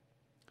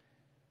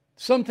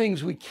some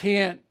things we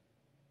can't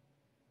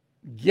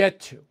get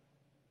to.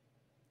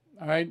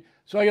 All right?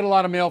 So I get a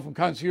lot of mail from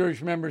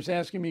concierge members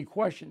asking me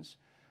questions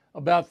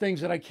about things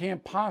that I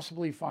can't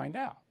possibly find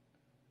out.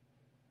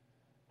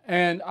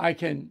 And I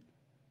can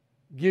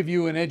give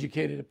you an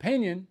educated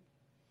opinion,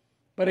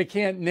 but I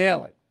can't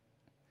nail it.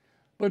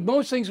 But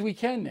most things we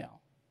can nail.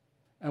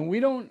 And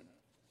we don't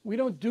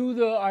do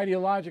the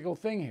ideological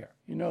thing here.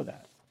 You know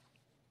that.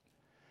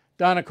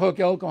 Donna Cook,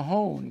 El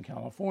Cajon,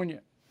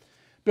 California.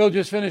 Bill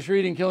just finished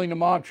reading Killing the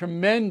Mob.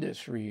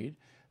 Tremendous read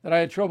that I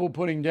had trouble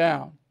putting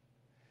down.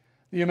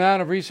 The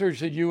amount of research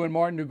that you and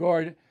Martin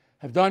Dugard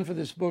have done for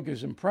this book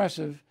is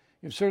impressive.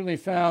 You've certainly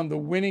found the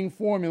winning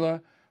formula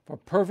for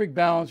perfect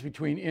balance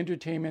between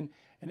entertainment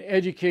and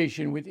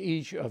education with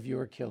each of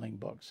your killing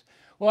books.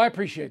 Well, I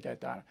appreciate that,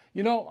 Donna.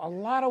 You know, a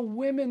lot of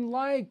women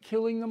like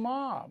Killing the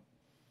Mob.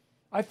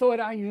 I thought,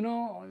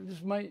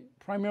 this might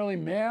primarily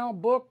male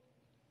book,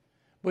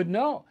 but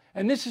no.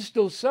 And this is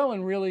still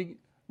selling really,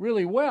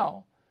 really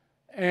well.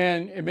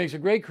 And it makes a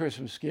great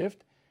Christmas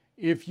gift.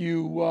 If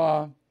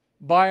you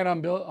buy it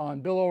on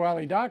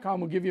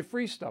BillO'Reilly.com, we'll give you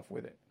free stuff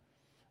with it.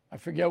 I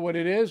forget what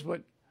it is,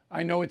 but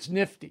I know it's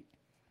nifty.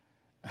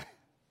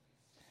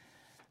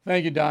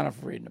 Thank you, Donna,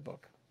 for reading the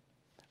book.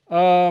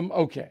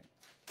 Okay.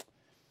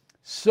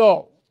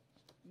 So,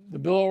 the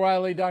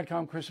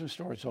BillO'Reilly.com Christmas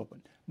store is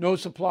open. No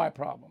supply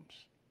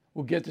problems.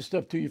 We'll get the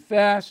stuff to you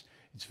fast.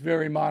 It's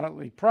very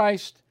moderately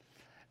priced.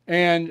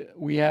 And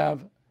we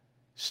have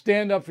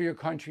Stand Up for Your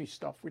Country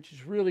stuff, which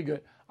is really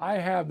good. I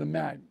have the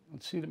mat.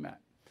 Let's see the mat.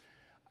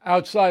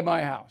 Outside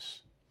my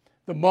house.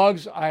 The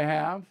mugs I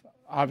have,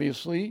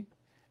 obviously,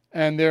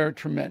 and they're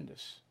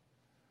tremendous.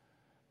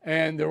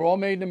 And they're all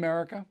made in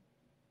America.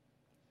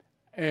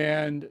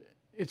 And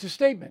it's a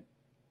statement.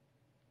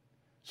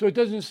 So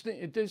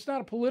it's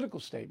not a political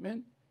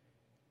statement.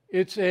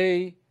 It's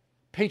a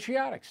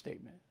patriotic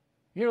statement.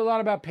 You hear a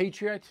lot about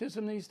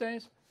patriotism these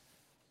days?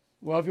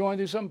 Well, if you want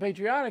to do something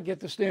patriotic,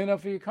 get the Stand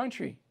Up for Your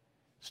Country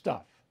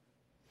stuff.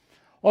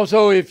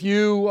 Also, if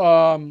you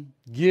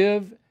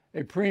give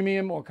a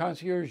premium or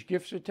concierge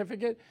gift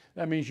certificate,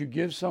 that means you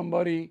give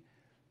somebody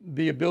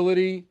the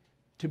ability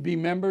to be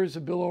members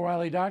of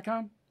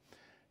BillO'Reilly.com.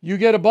 You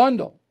get a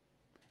bundle.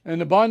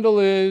 And the bundle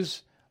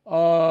is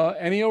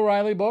any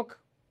O'Reilly book.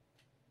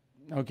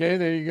 Okay,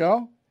 there you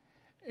go.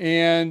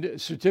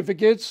 And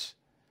certificates.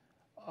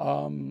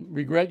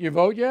 Regret your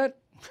vote yet?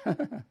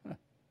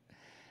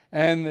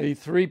 And the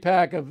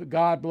 3-pack of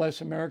God Bless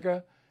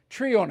America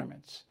tree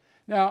ornaments.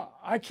 Now,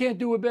 I can't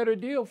do a better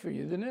deal for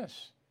you than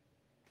this.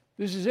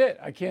 This is it.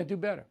 I can't do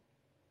better.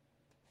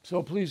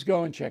 So please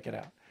go and check it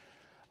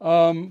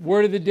out.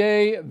 Word of the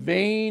day,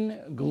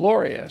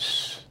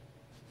 vainglorious.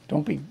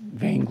 Don't be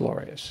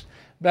vainglorious.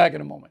 Back in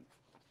a moment.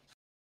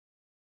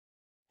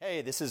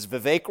 Hey, this is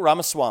Vivek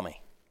Ramaswamy.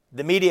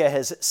 The media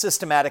has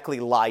systematically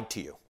lied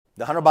to you.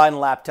 The Hunter Biden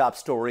laptop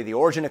story, the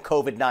origin of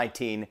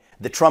COVID-19,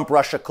 the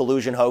Trump-Russia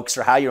collusion hoax,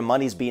 or how your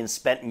money's being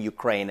spent in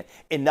Ukraine.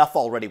 Enough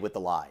already with the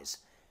lies.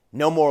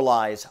 No more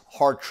lies,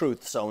 hard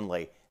truths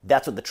only.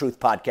 That's what the Truth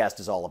Podcast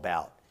is all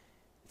about.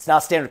 It's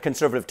not standard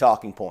conservative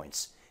talking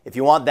points. If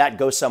you want that,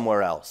 go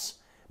somewhere else.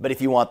 But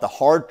if you want the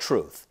hard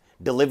truth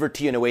delivered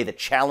to you in a way that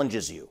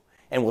challenges you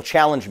and will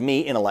challenge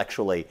me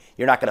intellectually,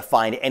 you're not going to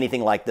find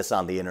anything like this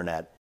on the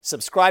internet.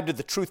 Subscribe to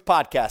the Truth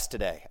Podcast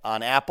today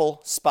on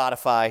Apple,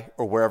 Spotify,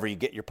 or wherever you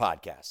get your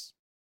podcasts.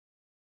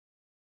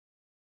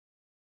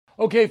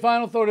 Okay,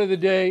 final thought of the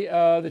day.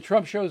 The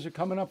Trump shows are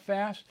coming up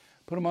fast.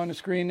 Put them on the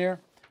screen there.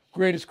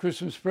 Greatest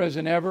Christmas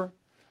present ever.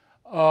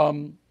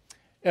 FLA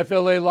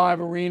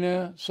Live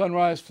Arena,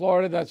 Sunrise,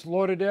 Florida. That's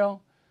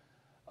Lauderdale.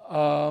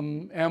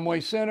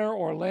 Amway Center,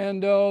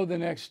 Orlando, the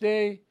next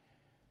day.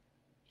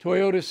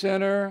 Toyota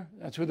Center.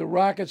 That's where the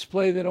Rockets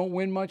play. They don't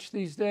win much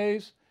these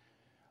days.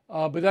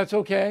 But that's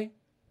okay.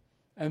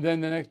 And then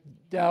the next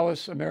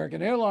Dallas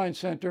American Airlines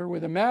Center, where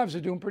the Mavs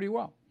are doing pretty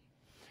well.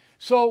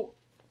 So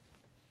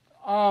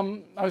I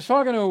was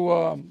talking to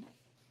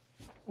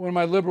one of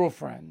my liberal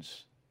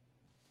friends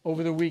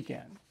over the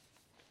weekend,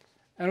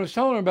 and I was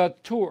telling him about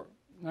the tour.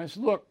 And I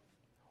said, look,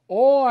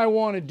 all I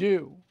want to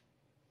do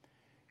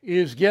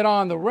is get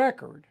on the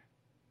record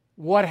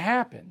what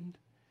happened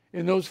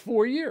in those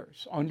 4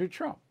 years under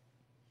Trump.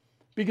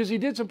 Because he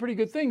did some pretty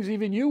good things.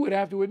 Even you would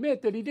have to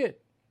admit that he did.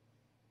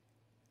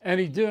 And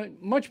he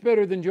did much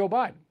better than Joe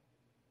Biden.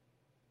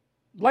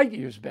 Light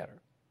years better.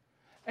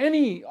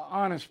 Any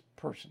honest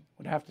person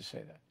would have to say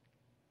that.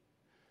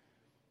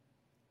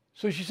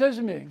 So she says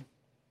to me,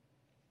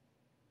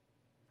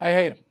 I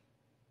hate him.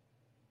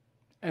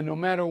 And no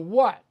matter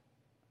what,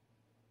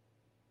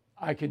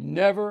 I could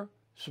never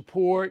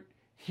support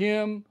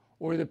him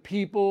or the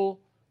people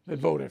that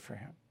voted for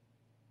him.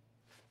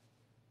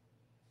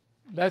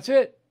 That's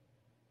it.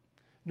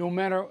 No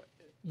matter,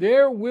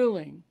 they're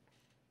willing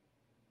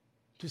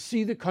to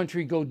see the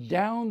country go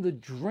down the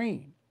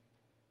drain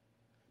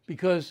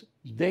because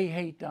they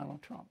hate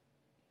Donald Trump.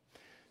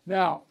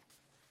 Now,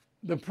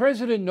 the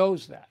president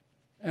knows that.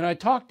 And I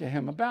talked to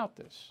him about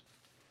this.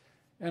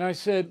 And I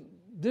said,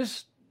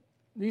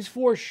 these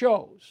 4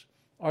 shows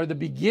are the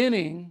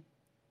beginning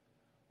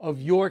of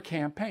your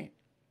campaign,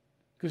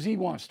 because he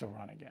wants to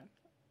run again.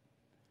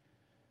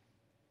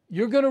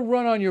 You're going to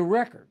run on your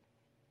record.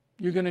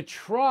 You're going to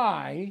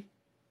try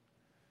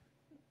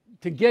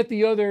to get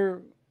the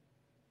other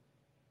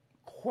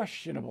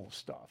questionable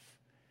stuff,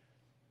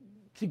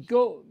 to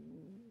go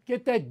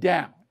get that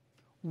down.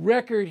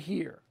 Record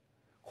here,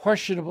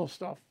 questionable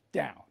stuff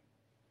down.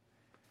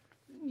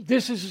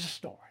 This is a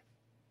start.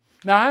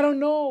 Now, I don't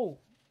know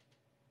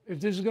if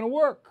this is going to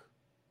work.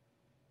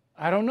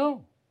 I don't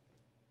know.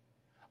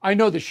 I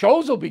know the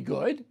shows will be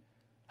good.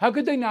 How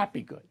could they not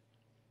be good?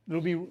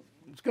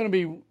 It's going to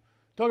be,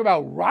 talk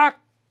about rock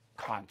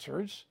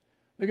concerts.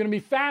 They're going to be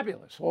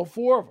fabulous, all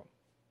four of them.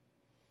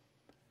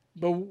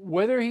 But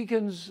whether he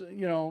can,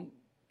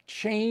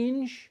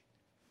 change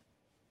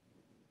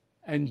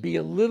and be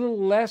a little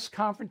less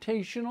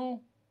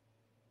confrontational,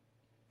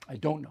 I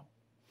don't know.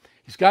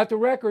 He's got the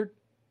record.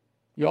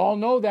 You all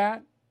know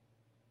that.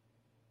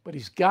 But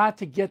he's got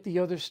to get the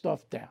other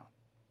stuff down.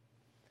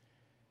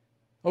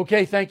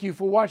 Okay, thank you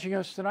for watching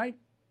us tonight.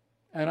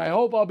 And I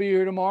hope I'll be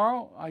here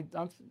tomorrow.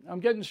 I'm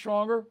getting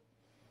stronger.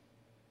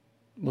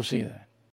 We'll see you then.